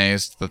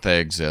amazed that they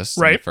exist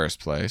in the first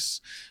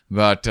place,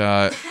 but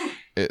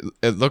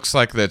it looks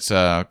like that's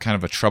kind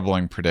of a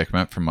troubling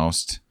predicament for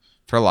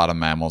a lot of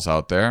mammals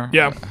out there.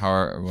 Yeah.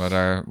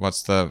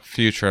 What's the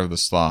future of the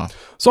sloth?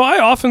 So I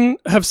often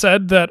have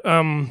said that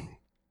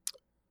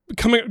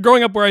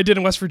growing up where I did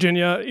in West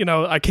Virginia, you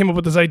know, I came up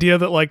with this idea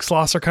that like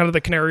sloths are kind of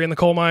the canary in the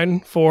coal mine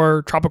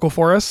for tropical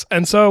forests.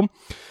 And so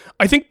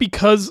I think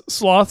because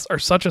sloths are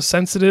such a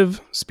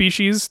sensitive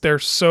species, they're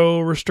so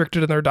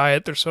restricted in their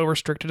diet, they're so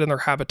restricted in their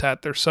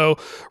habitat, they're so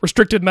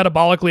restricted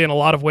metabolically in a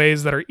lot of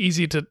ways that are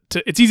easy to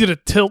it's easy to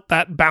tilt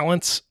that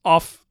balance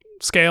off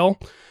scale.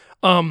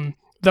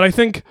 That I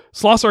think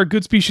sloths are a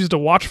good species to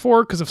watch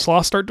for, because if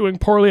sloths start doing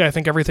poorly, I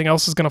think everything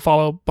else is going to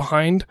follow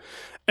behind.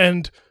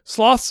 And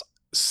sloths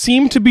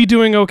seem to be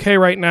doing okay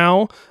right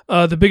now.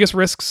 The biggest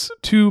risks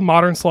to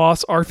modern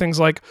sloths are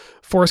things like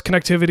forest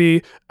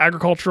connectivity,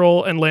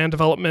 agricultural and land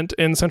development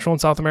in Central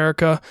and South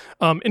America.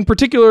 In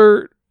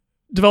particular,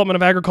 development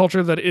of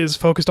agriculture that is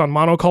focused on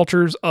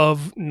monocultures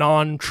of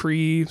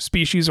non-tree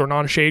species or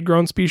non-shade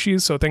grown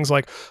species. So things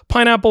like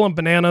pineapple and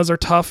bananas are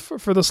tough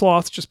for the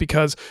sloths just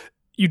because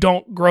you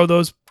don't grow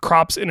those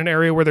crops in an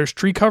area where there's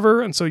tree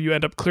cover, and so you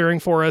end up clearing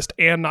forest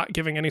and not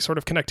giving any sort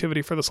of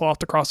connectivity for the sloth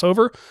to cross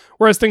over.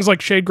 Whereas things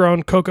like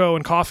shade-grown cocoa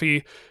and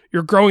coffee,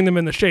 you're growing them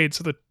in the shade,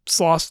 so the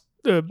sloths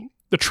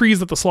the trees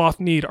that the sloth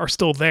need are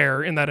still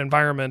there in that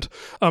environment.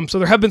 So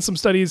there have been some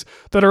studies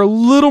that are a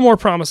little more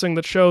promising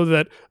that show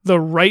that the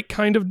right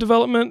kind of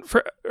development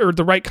or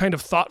the right kind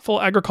of thoughtful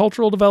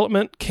agricultural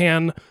development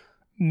can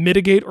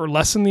mitigate or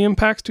lessen the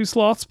impacts to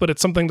sloths, but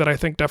it's something that I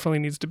think definitely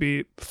needs to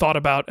be thought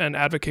about and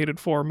advocated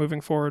for moving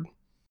forward.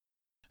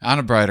 On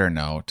a brighter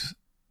note,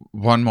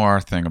 one more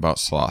thing about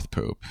sloth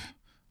poop.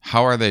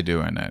 How are they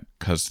doing it?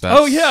 Because that's...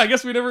 Oh yeah, I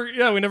guess we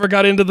never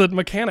got into the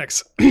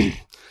mechanics.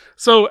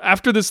 So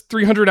after this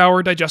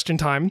 300-hour digestion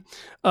time,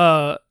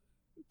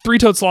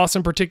 three-toed sloths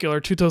in particular,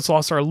 two-toed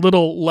sloths are a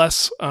little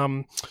less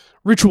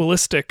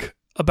ritualistic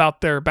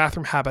about their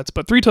bathroom habits,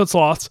 but three-toed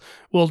sloths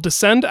will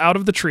descend out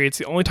of the tree. It's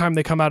the only time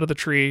they come out of the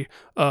tree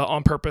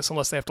on purpose,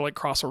 unless they have to like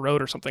cross a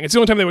road or something. It's the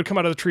only time they would come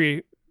out of the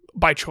tree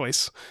by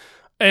choice.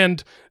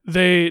 And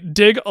they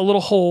dig a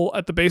little hole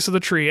at the base of the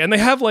tree, and they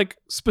have like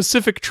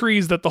specific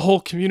trees that the whole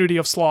community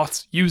of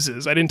sloths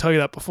uses. I didn't tell you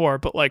that before,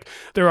 but like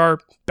there are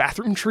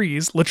bathroom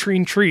trees,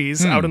 latrine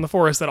trees out in the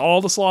forest that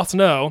all the sloths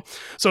know.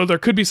 So there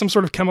could be some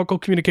sort of chemical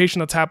communication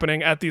that's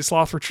happening at these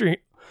sloth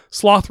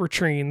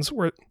latrines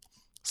where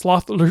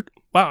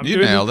wow, you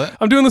nailed it.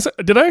 I'm doing this.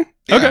 Did I?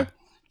 Yeah.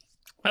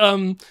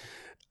 Okay.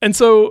 And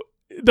so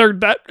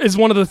that is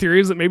one of the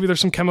theories that maybe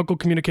there's some chemical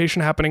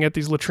communication happening at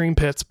these latrine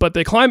pits, but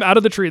they climb out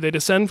of the tree, they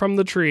descend from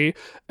the tree,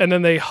 and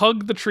then they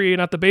hug the tree,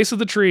 and at the base of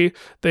the tree,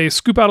 they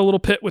scoop out a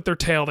little pit with their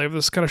tail. They have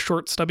this kind of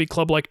short, stubby,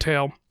 club-like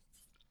tail.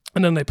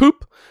 And then they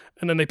poop,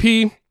 and then they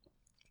pee,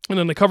 and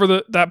then they cover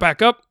that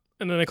back up,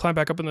 and then they climb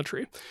back up in the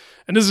tree.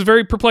 And this is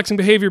very perplexing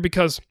behavior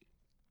because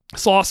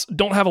sloths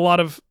don't have a lot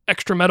of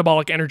extra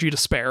metabolic energy to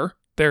spare.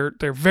 They're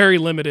very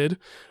limited.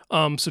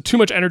 So too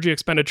much energy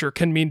expenditure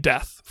can mean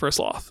death for a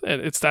sloth.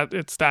 And it's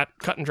that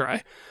cut and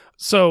dry.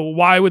 So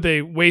why would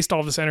they waste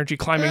all of this energy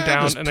climbing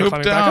down and then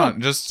climbing back up?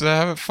 Just to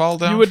have it fall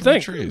down. You would from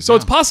think. the trees. So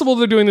it's possible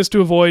they're doing this to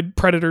avoid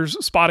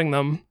predators spotting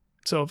them.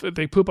 So if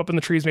they poop up in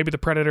the trees, maybe the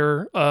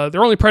predator.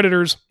 Their only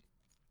predators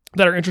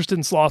that are interested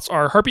in sloths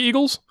are harpy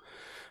eagles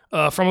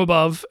from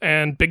above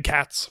and big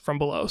cats from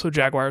below. So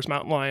jaguars,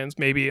 mountain lions,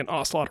 maybe an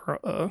ocelot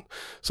or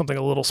something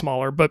a little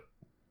smaller. But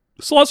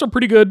sloths are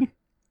pretty good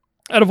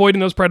at avoiding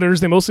those predators.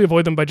 They mostly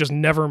avoid them by just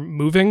never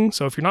moving.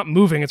 So if you're not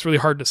moving, it's really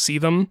hard to see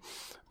them.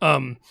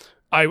 When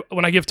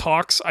I give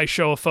talks, I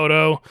show a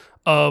photo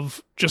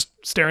of just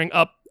staring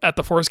up at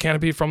the forest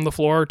canopy from the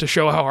floor to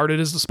show how hard it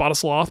is to spot a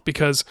sloth,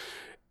 because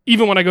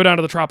even when I go down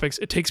to the tropics,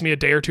 it takes me a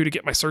day or two to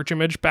get my search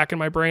image back in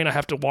my brain. I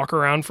have to walk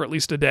around for at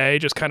least a day,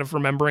 just kind of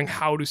remembering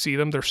how to see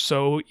them. They're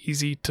so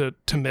easy to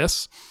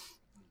miss.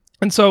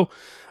 And so,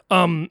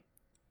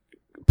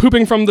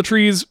 pooping from the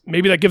trees,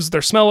 maybe that gives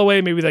their smell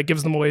away, maybe that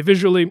gives them away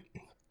visually.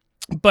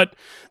 But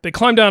they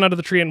climb down out of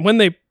the tree, and when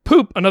they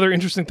poop, another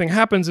interesting thing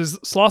happens is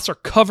sloths are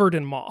covered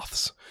in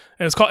moths.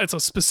 And it's a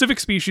specific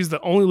species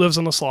that only lives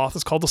on the sloth.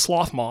 It's called the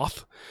sloth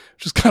moth,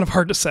 which is kind of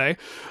hard to say.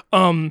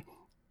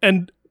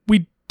 And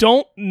we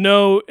don't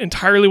know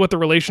entirely what the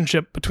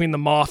relationship between the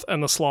moth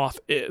and the sloth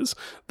is.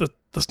 The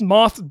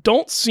moths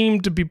don't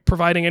seem to be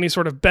providing any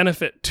sort of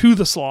benefit to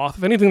the sloth.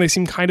 If anything, they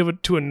seem kind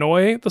of to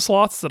annoy the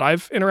sloths that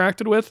I've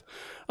interacted with.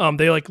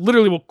 They like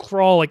literally will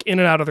crawl like in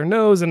and out of their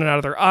nose, in and out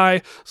of their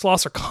eye.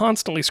 Sloths are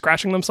constantly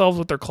scratching themselves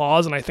with their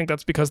claws, and I think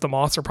that's because the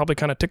moths are probably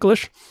kind of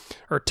ticklish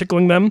or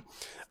tickling them.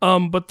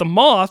 But the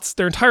moths,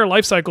 their entire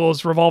life cycle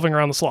is revolving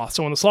around the sloth.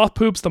 So when the sloth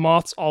poops, the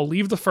moths all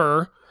leave the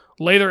fur,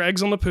 lay their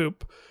eggs on the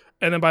poop,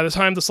 and then by the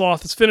time the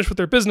sloth is finished with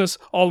their business,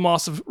 all the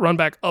moths have run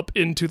back up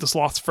into the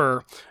sloth's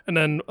fur. And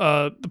then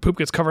the poop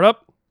gets covered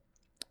up.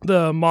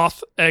 The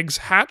moth eggs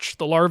hatch.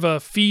 The larvae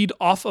feed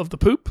off of the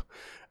poop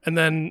and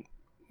then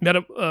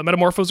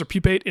metamorphose or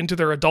pupate into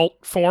their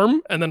adult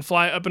form and then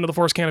fly up into the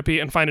forest canopy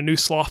and find a new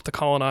sloth to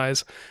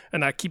colonize.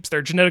 And that keeps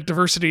their genetic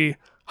diversity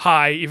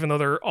high, even though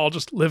they're all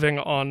just living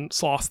on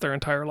sloths their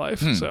entire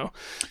life. So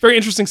very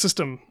interesting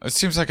system. It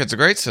seems like it's a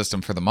great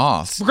system for the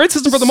moths. Great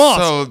system for the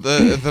moths. So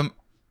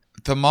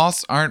the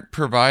moths aren't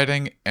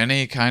providing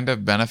any kind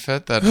of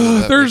benefit that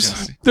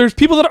there's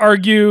people that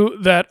argue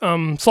that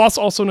sloths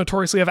also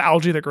notoriously have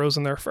algae that grows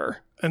in their fur.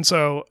 And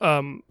so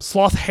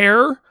sloth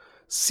hair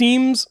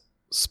seems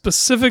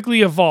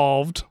specifically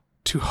evolved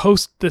to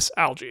host this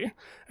algae.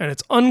 And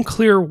it's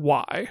unclear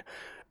why.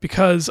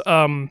 Because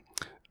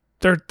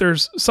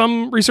there's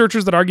some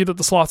researchers that argue that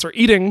the sloths are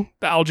eating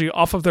the algae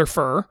off of their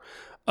fur.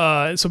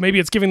 So maybe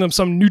it's giving them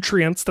some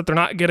nutrients that they're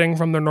not getting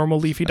from their normal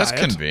leafy diet.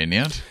 That's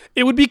convenient.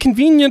 It would be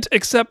convenient,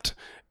 except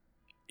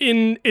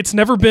it's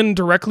never been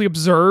directly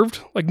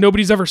observed. Like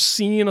nobody's ever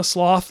seen a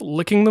sloth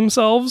licking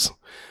themselves.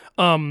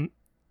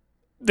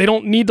 They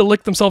don't need to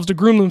lick themselves to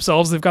groom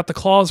themselves. They've got the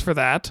claws for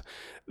that.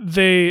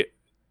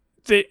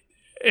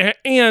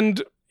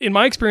 And in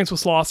my experience with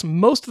sloths,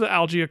 most of the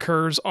algae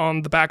occurs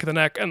on the back of the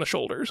neck and the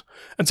shoulders.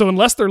 And so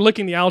unless they're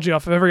licking the algae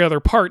off of every other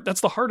part, that's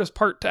the hardest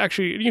part to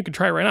actually, you can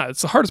try it right now.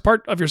 It's the hardest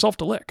part of yourself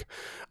to lick.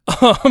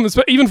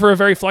 Even for a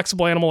very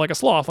flexible animal like a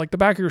sloth, like the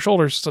back of your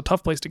shoulders is a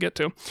tough place to get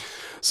to.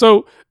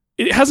 So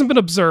it hasn't been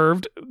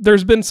observed.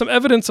 There's been some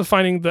evidence of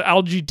finding the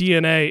algae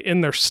DNA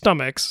in their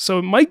stomachs, so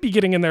it might be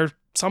getting in there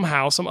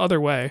somehow, some other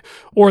way,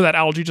 or that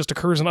algae just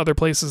occurs in other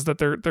places that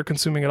they're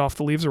consuming it off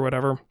the leaves or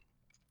whatever.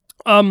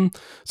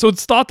 So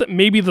it's thought that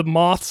maybe the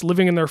moths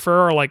living in their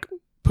fur are like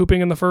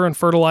pooping in the fur and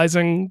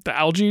fertilizing the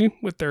algae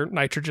with their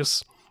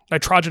nitrogenous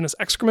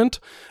excrement.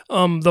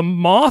 The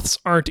moths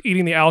aren't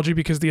eating the algae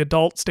because the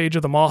adult stage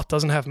of the moth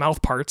doesn't have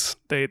mouth parts.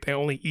 They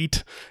only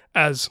eat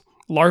as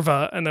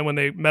larvae, and then when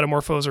they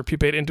metamorphose or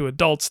pupate into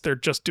adults, they're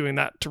just doing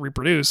that to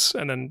reproduce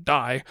and then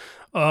die.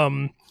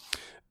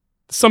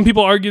 Some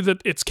people argue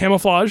that it's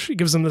camouflage. It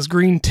gives them this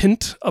green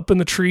tint up in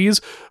the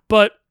trees,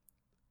 but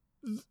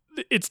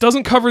it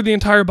doesn't cover the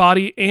entire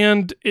body,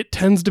 and it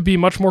tends to be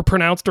much more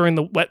pronounced during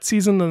the wet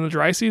season than the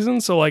dry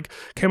season. So like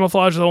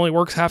camouflage that only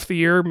works half the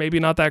year, maybe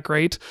not that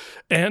great.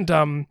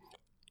 And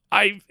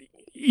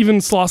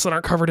even sloths that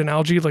aren't covered in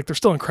algae, like they're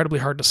still incredibly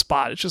hard to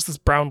spot. It's just this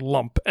brown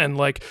lump, and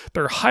like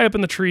they're high up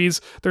in the trees.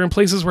 They're in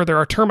places where there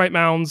are termite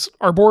mounds,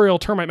 arboreal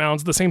termite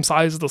mounds, the same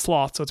size as the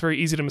sloth. So it's very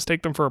easy to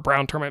mistake them for a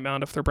brown termite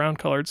mound if they're brown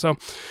colored. So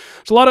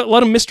there's a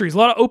lot of mysteries, a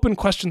lot of open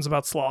questions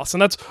about sloths,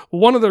 and that's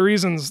one of the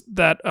reasons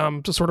that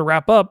to sort of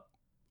wrap up.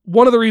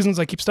 One of the reasons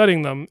I keep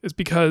studying them is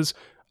because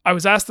I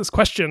was asked this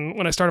question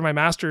when I started my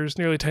master's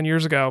nearly 10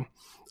 years ago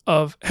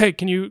of, hey,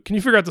 can you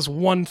figure out this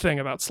one thing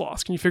about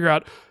sloths? Can you figure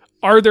out,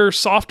 are their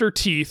softer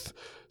teeth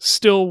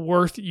still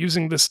worth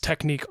using this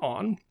technique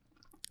on?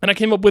 And I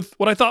came up with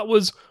what I thought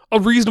was a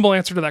reasonable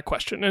answer to that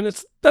question. And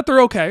it's that they're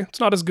okay. It's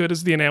not as good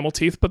as the enamel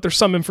teeth, but there's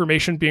some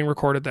information being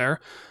recorded there.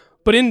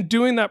 But in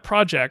doing that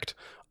project,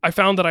 I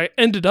found that I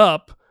ended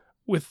up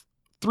with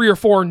 3 or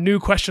 4 new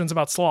questions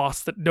about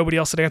sloths that nobody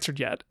else had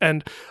answered yet.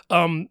 And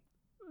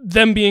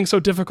them being so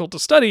difficult to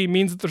study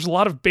means that there's a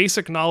lot of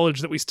basic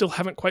knowledge that we still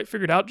haven't quite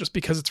figured out, just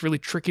because it's really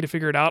tricky to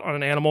figure it out on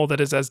an animal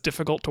that is as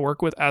difficult to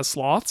work with as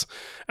sloths.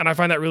 And I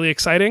find that really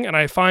exciting. And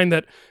I find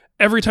that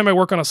every time I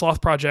work on a sloth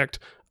project,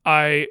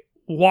 I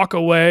walk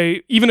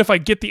away, even if I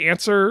get the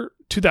answer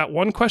to that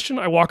one question,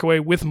 I walk away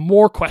with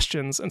more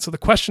questions. And so the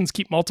questions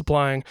keep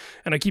multiplying,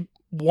 and I keep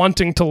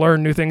wanting to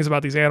learn new things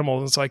about these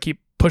animals. And so I keep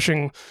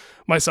pushing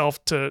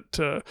myself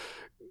to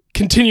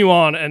continue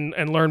on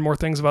and learn more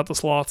things about the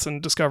sloths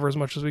and discover as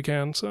much as we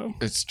can. So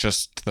it's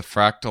just the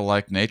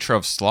fractal-like nature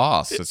of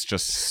sloths. It's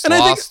just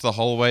sloths the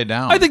whole way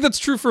down. I think that's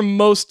true for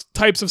most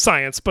types of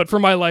science, but for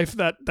my life,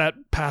 that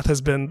path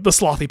has been the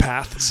slothy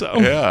path. So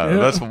yeah.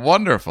 That's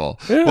wonderful.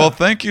 Yeah. Well,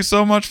 thank you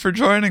so much for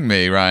joining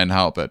me, Ryan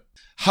Halpert.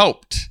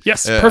 Haupt.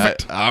 Yes,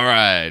 perfect. All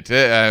right.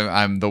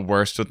 I'm the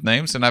worst with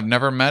names, and I've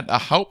never met a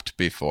Haupt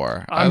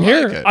before. I'm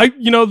here.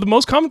 The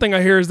most common thing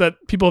I hear is that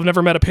people have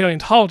never met a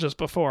paleontologist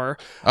before.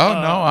 Oh,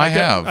 no, I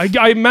have.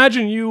 I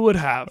imagine you would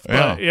have.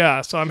 But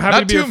yeah, so I'm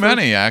happy to be Not too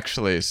many,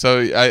 actually.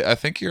 So I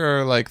think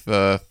you're like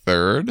the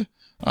 3rd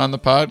on the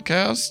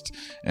podcast,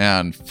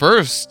 and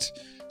first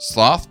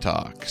Sloth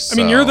Talk. So. I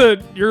mean, you're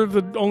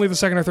the only the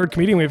 2nd or 3rd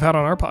comedian we've had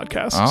on our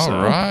podcast. All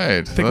right.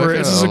 I think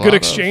this is a good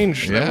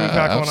exchange that we've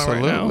got going on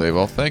right now. Absolutely.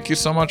 Well, thank you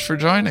so much for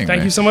joining me.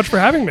 Thank you so much for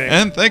having me.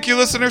 And thank you,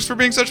 listeners, for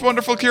being such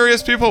wonderful,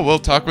 curious people. We'll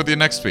talk with you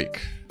next week.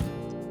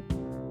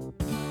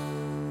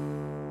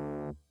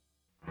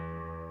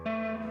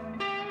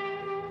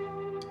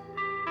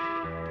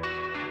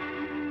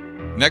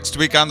 Next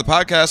week on the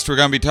podcast, we're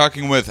going to be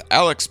talking with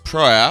Alex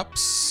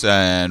Proaps,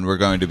 and we're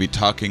going to be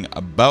talking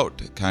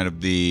about kind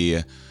of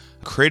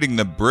creating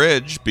the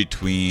bridge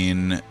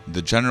between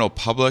the general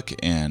public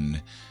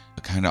and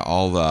kind of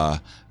all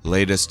the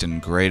latest and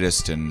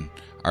greatest in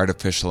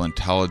artificial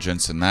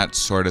intelligence and that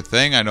sort of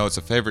thing. I know it's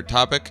a favorite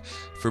topic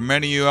for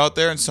many of you out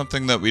there, and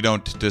something that we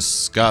don't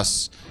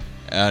discuss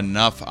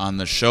enough on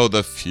the show,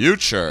 the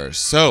future.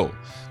 So,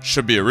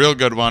 should be a real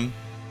good one.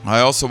 I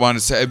also want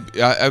to say,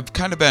 I've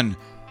kind of been...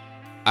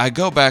 I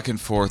go back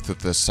and forth with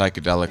the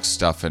psychedelic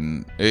stuff,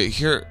 and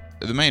here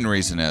the main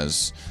reason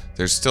is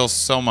there's still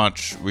so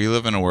much. We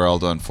live in a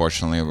world,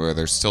 unfortunately, where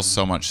there's still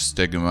so much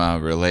stigma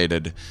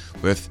related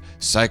with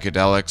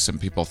psychedelics,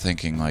 and people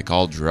thinking like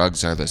all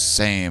drugs are the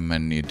same,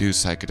 and you do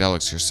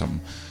psychedelics, you're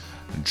some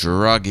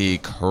druggy,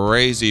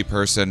 crazy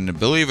person.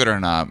 Believe it or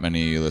not,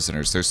 many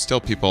listeners, there's still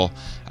people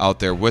out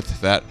there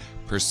with that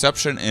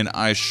perception, and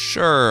I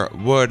sure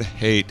would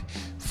hate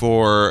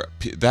for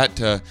that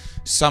to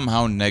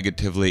somehow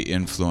negatively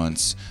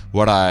influence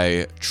what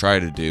I try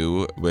to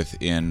do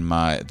within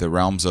the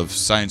realms of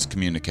science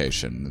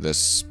communication.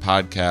 This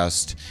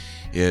podcast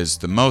is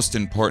the most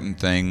important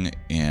thing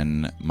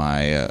in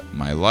my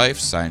life.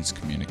 Science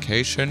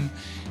communication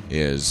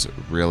is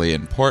really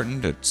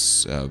important.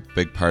 It's a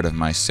big part of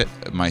my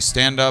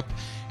stand-up,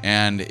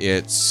 and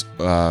it's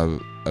a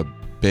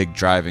big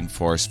driving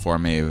force for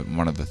me.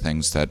 One of the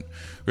things that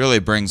really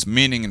brings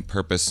meaning and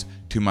purpose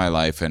to my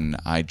life, and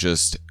I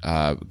just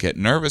get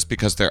nervous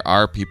because there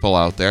are people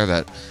out there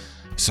that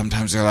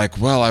sometimes they're like,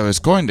 well, I was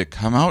going to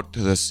come out to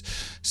this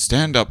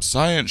stand-up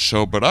science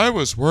show, but I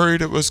was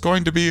worried it was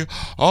going to be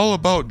all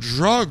about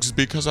drugs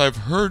because I've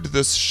heard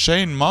this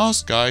Shane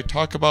Moss guy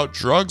talk about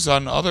drugs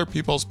on other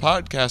people's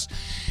podcasts,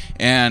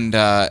 and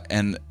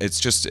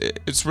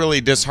it's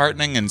really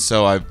disheartening. And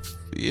so I've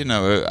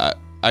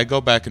I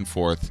go back and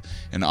forth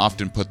and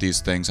often put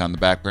these things on the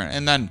back burner.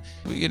 And then,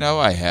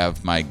 I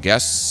have my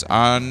guests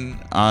on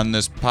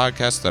this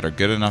podcast that are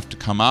good enough to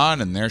come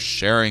on, and they're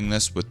sharing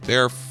this with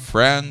their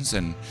friends.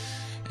 And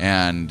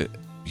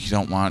you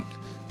don't want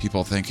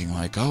people thinking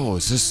like, oh,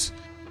 is this,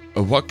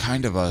 what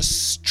kind of a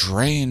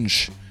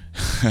strange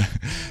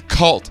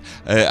cult?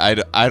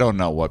 I don't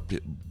know what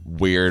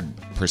weird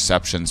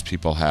perceptions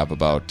people have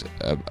about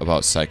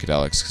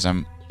psychedelics, because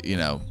I'm,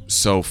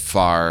 so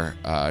far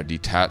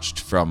detached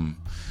from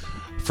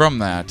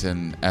that,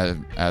 and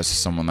as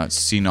someone that's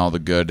seen all the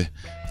good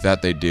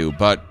that they do.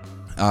 But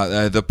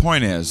the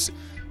point is,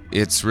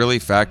 it's really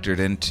factored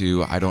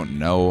into, I don't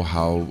know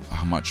how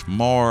much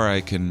more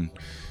I can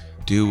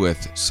do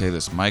with, say,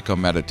 this Myco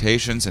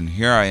meditations. And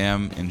here I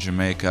am in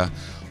Jamaica,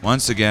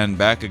 once again,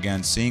 back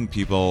again, seeing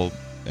people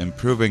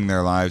improving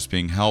their lives,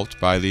 being helped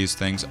by these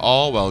things,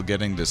 all while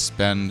getting to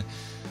spend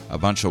a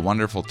bunch of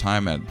wonderful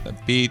time at the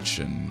beach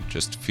and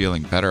just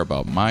feeling better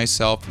about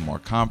myself and more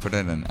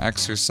confident and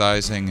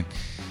exercising.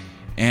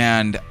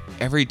 And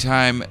every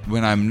time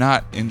when I'm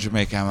not in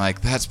Jamaica, I'm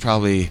like, that's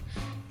probably,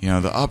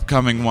 the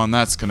upcoming one,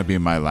 that's going to be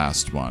my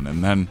last one.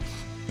 And then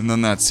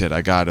that's it.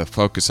 I got to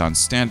focus on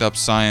stand-up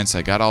science.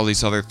 I got all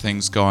these other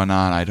things going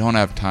on. I don't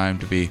have time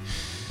to be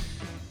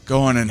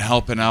going and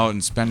helping out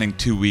and spending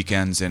 2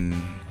 weekends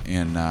in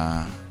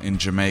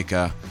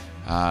Jamaica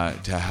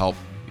to help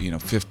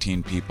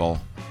 15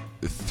 people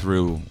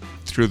through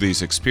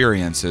these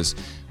experiences.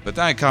 But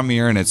then I come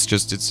here and it's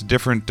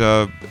different.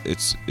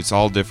 It's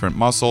all different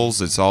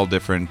muscles. It's all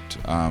different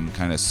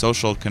kind of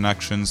social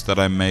connections that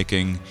I'm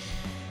making.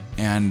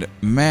 And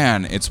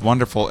man, it's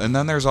wonderful. And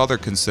then there's other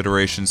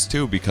considerations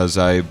too, because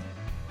I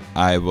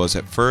was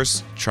at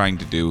first trying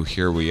to do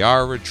Here We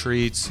Are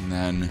retreats, and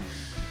then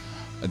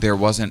there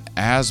wasn't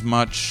as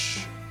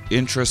much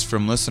interest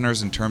from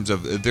listeners in terms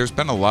of, there's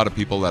been a lot of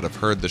people that have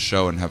heard the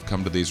show and have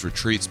come to these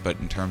retreats, but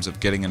in terms of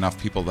getting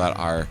enough people that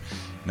are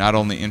not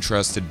only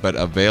interested but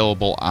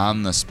available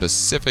on the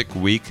specific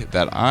week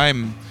that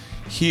I'm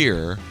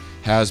here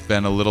has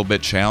been a little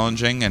bit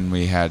challenging. And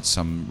we had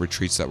some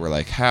retreats that were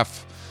like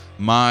half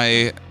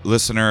my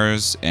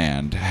listeners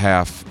and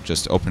half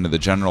just open to the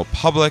general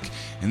public.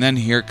 And then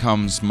here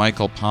comes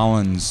Michael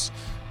Pollan's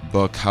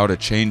book, How to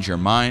Change Your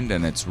Mind,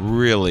 and it's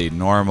really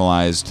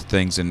normalized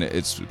things, and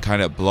it's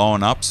kind of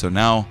blown up. So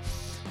now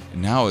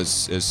as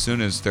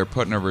soon as they're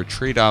putting a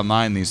retreat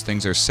online, these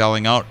things are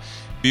selling out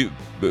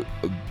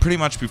pretty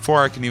much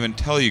before I can even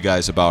tell you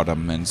guys about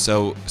them. And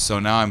so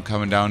now I'm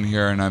coming down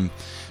here and I'm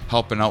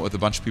helping out with a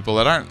bunch of people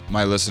that aren't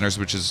my listeners,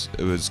 which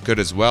it was good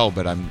as well,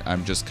 but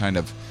I'm just kind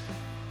of,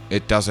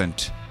 it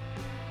doesn't,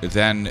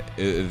 then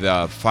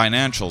the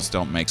financials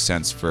don't make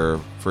sense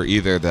for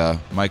either the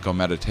Myco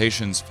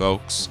Meditations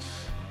folks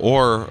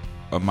or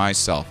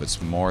myself.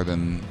 It's more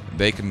than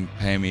they can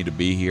pay me to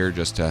be here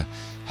just to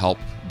help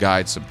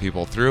guide some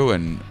people through,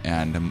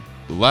 and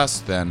less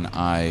than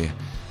I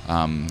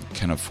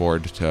can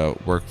afford to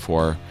work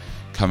for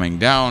coming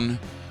down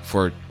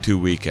for 2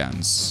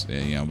 weekends,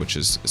 which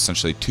is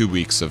essentially 2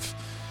 weeks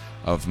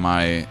of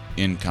my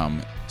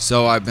income.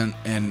 So I've been,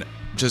 and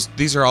just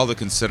these are all the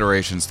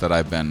considerations that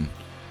I've been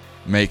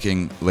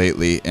making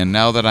lately. And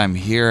now that I'm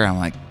here, I'm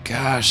like,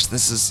 gosh,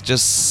 this is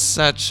just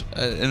such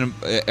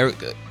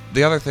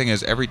the other thing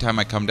is, every time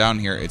I come down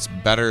here, it's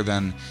better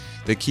than,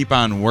 they keep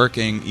on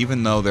working,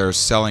 even though they're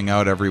selling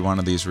out every one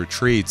of these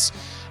retreats.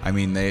 I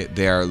mean,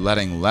 they are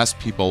letting less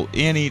people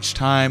in each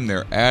time.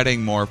 They're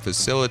adding more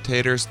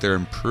facilitators. They're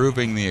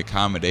improving the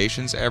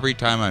accommodations. Every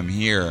time I'm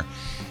here,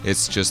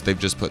 it's just, they've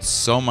just put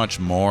so much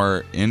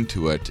more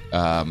into it.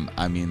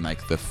 I mean,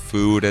 like, the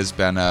food has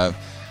been a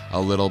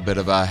little bit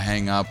of a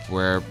hang up,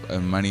 where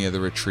in many of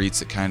the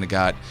retreats it kind of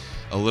got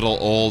a little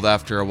old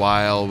after a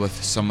while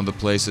with some of the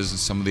places and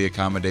some of the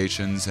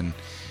accommodations, and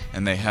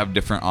they have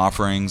different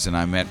offerings. And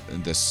I'm at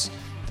this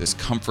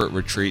comfort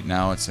retreat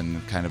now. It's in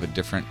kind of a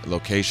different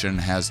location,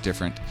 has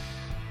different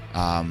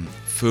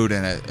food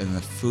in it, and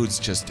the food's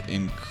just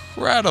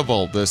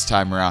incredible this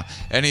time around.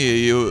 Any of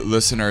you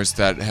listeners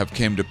that have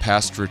came to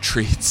past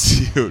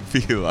retreats, you would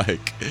be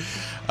like,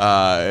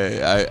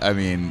 I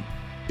mean,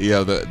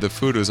 the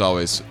food was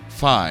always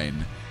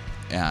fine,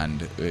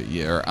 and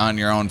you're on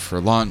your own for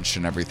lunch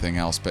and everything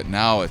else, but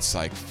now it's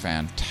like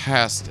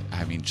fantastic.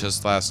 I mean,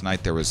 just last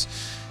night there was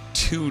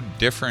 2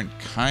 different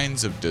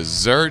kinds of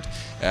dessert.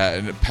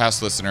 And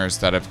past listeners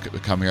that have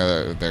come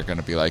here, they're going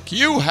to be like,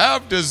 you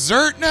have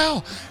dessert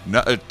now?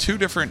 No, 3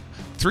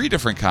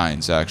 different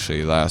kinds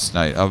actually last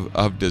night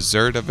of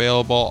dessert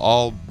available.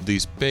 All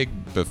these big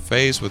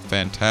buffets with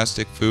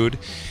fantastic food.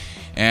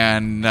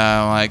 And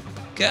like,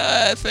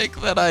 I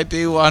think that I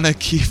do want to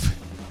keep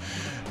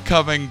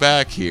coming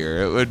back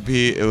here. It would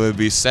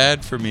be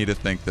sad for me to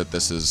think that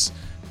this is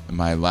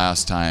my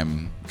last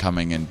time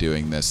coming and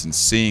doing this, and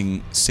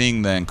seeing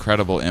the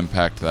incredible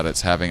impact that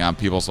it's having on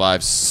people's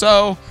lives.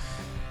 So,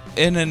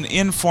 in an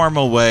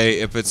informal way,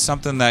 if it's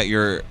something that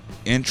you're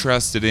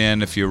interested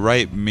in, if you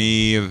write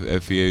me,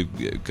 if you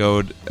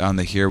go on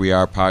the Here We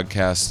Are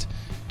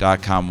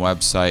podcast.com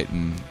website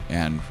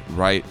and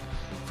write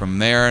from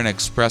there and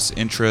express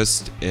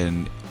interest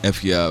in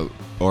if you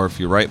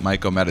write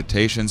Myco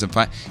Meditations. And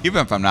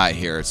even if I'm not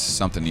here, it's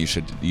something you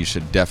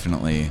should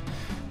definitely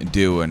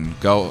do, and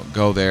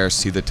go there,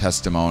 see the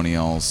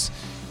testimonials,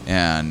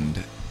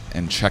 and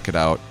check it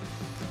out.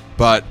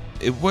 But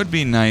it would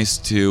be nice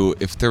to,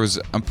 if there was,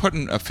 I'm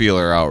putting a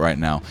feeler out right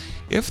now,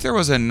 if there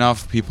was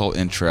enough people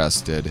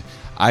interested,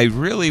 I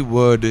really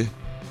would.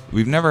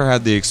 We've never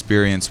had the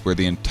experience where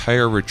the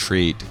entire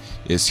retreat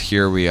is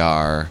here we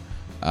are,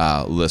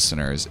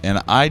 listeners, and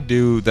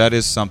that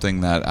is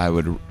something that I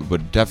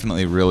would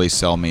definitely really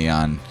sell me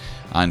on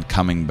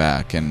coming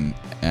back, and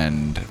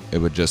it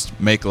would just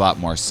make a lot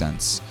more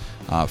sense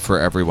for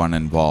everyone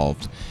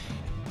involved.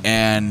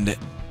 And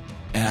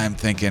I'm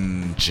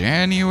thinking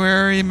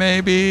January,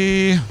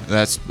 maybe.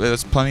 That's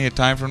plenty of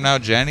time from now.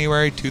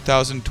 January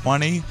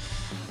 2020.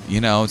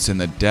 It's in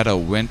the dead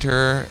of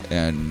winter,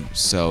 and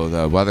so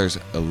the weather's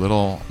a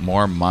little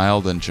more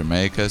mild than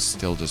Jamaica.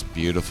 Still just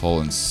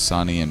beautiful and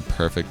sunny and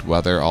perfect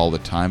weather all the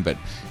time, but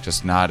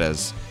just not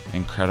as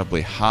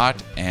incredibly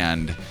hot.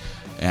 And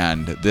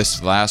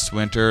this last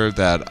winter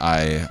that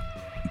I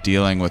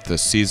dealing with the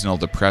seasonal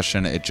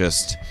depression,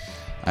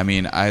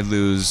 I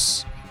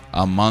lose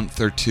a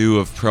month or two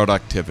of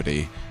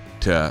productivity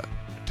to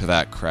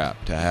that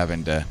crap, to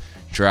having to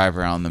drive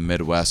around the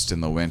Midwest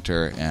in the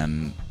winter.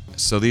 And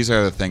so these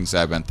are the things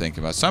I've been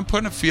thinking about. So I'm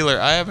putting a feeler.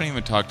 I haven't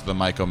even talked to the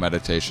Myco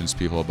Meditations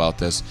people about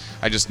this.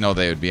 I just know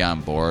they would be on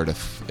board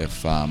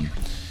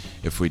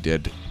if we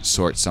did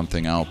sort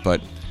something out. But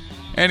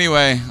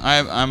anyway,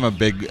 I'm a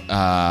big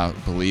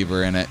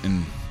believer in it.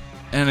 And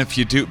if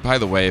you do, by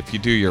the way, if you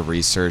do your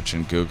research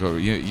and Google,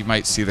 you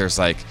might see there's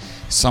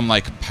some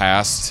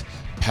past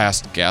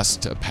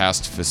guest, a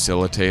past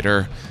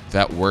facilitator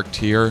that worked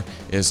here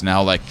is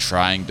now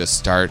trying to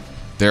start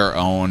their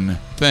own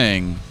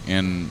thing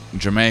in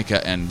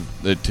Jamaica, and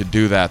to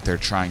do that they're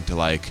trying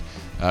to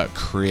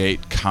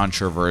create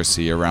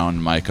controversy around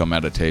Myco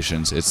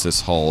Meditations. It's this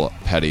whole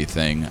petty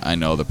thing. I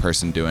know the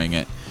person doing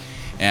it,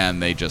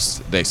 and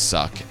they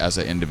suck as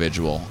an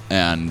individual.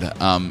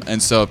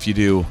 And so if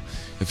you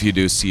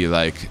do see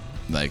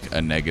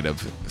a negative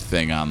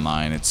thing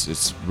online, it's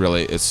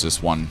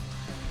just one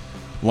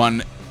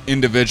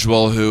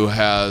individual who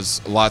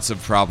has lots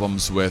of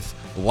problems with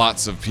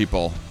lots of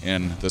people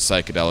in the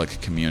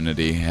psychedelic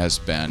community, has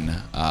been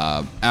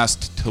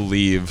asked to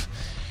leave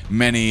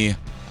many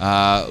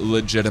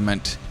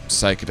legitimate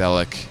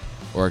psychedelic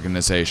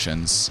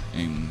organizations,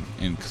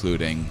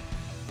 including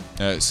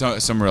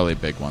some really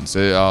big ones.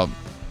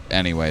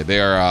 Anyway,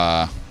 they're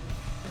a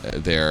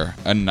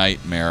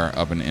nightmare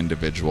of an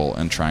individual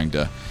and trying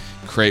to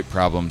create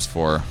problems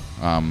for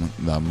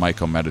the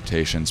Myco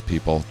Meditations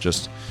people.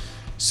 Just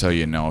so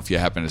you know, if you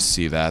happen to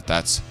see that,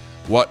 that's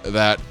what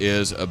that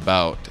is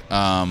about.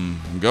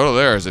 Go to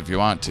theirs if you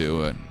want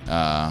to.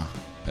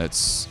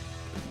 It's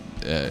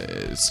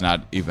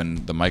not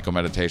even, the Myco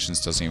Meditations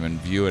doesn't even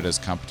view it as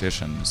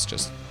competition. It's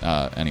just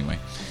anyway.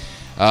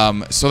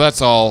 So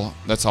that's all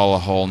a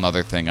whole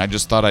nother thing. I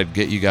just thought I'd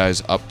get you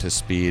guys up to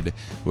speed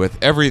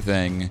with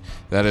everything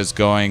that is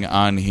going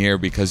on here,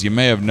 because you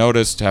may have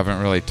noticed,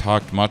 haven't really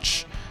talked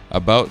much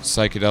about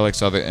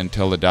psychedelics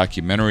until the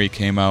documentary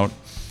came out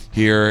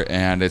here,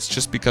 and it's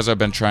just because I've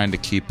been trying to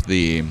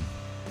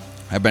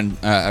I've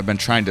been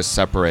trying to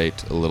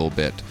separate a little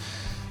bit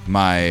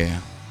my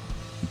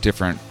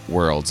different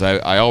worlds.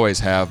 I always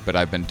have, but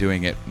I've been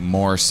doing it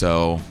more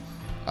so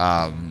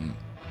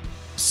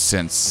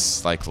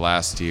since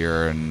last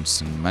year, and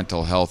some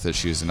mental health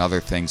issues and other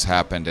things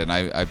happened, and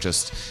I've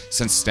just,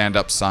 since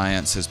stand-up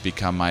science has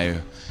become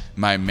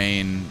my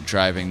main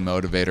driving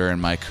motivator in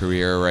my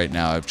career right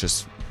now, I've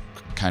just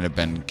kind of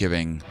been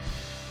giving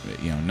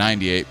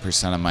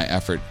 98% of my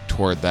effort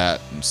toward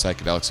that, and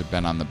psychedelics have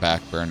been on the back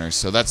burner.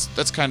 So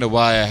that's kind of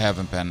why I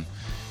haven't been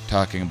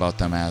talking about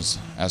them as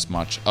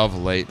much of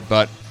late.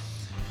 But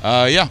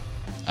yeah,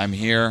 I'm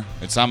here.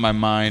 It's on my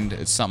mind.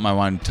 It's something I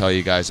wanted to tell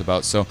you guys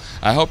about. So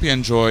I hope you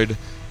enjoyed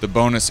the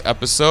bonus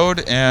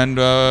episode, and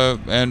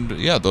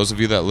yeah, those of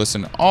you that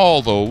listen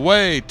all the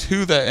way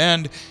to the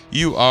end,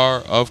 you are,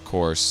 of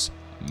course,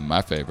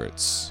 my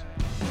favorites.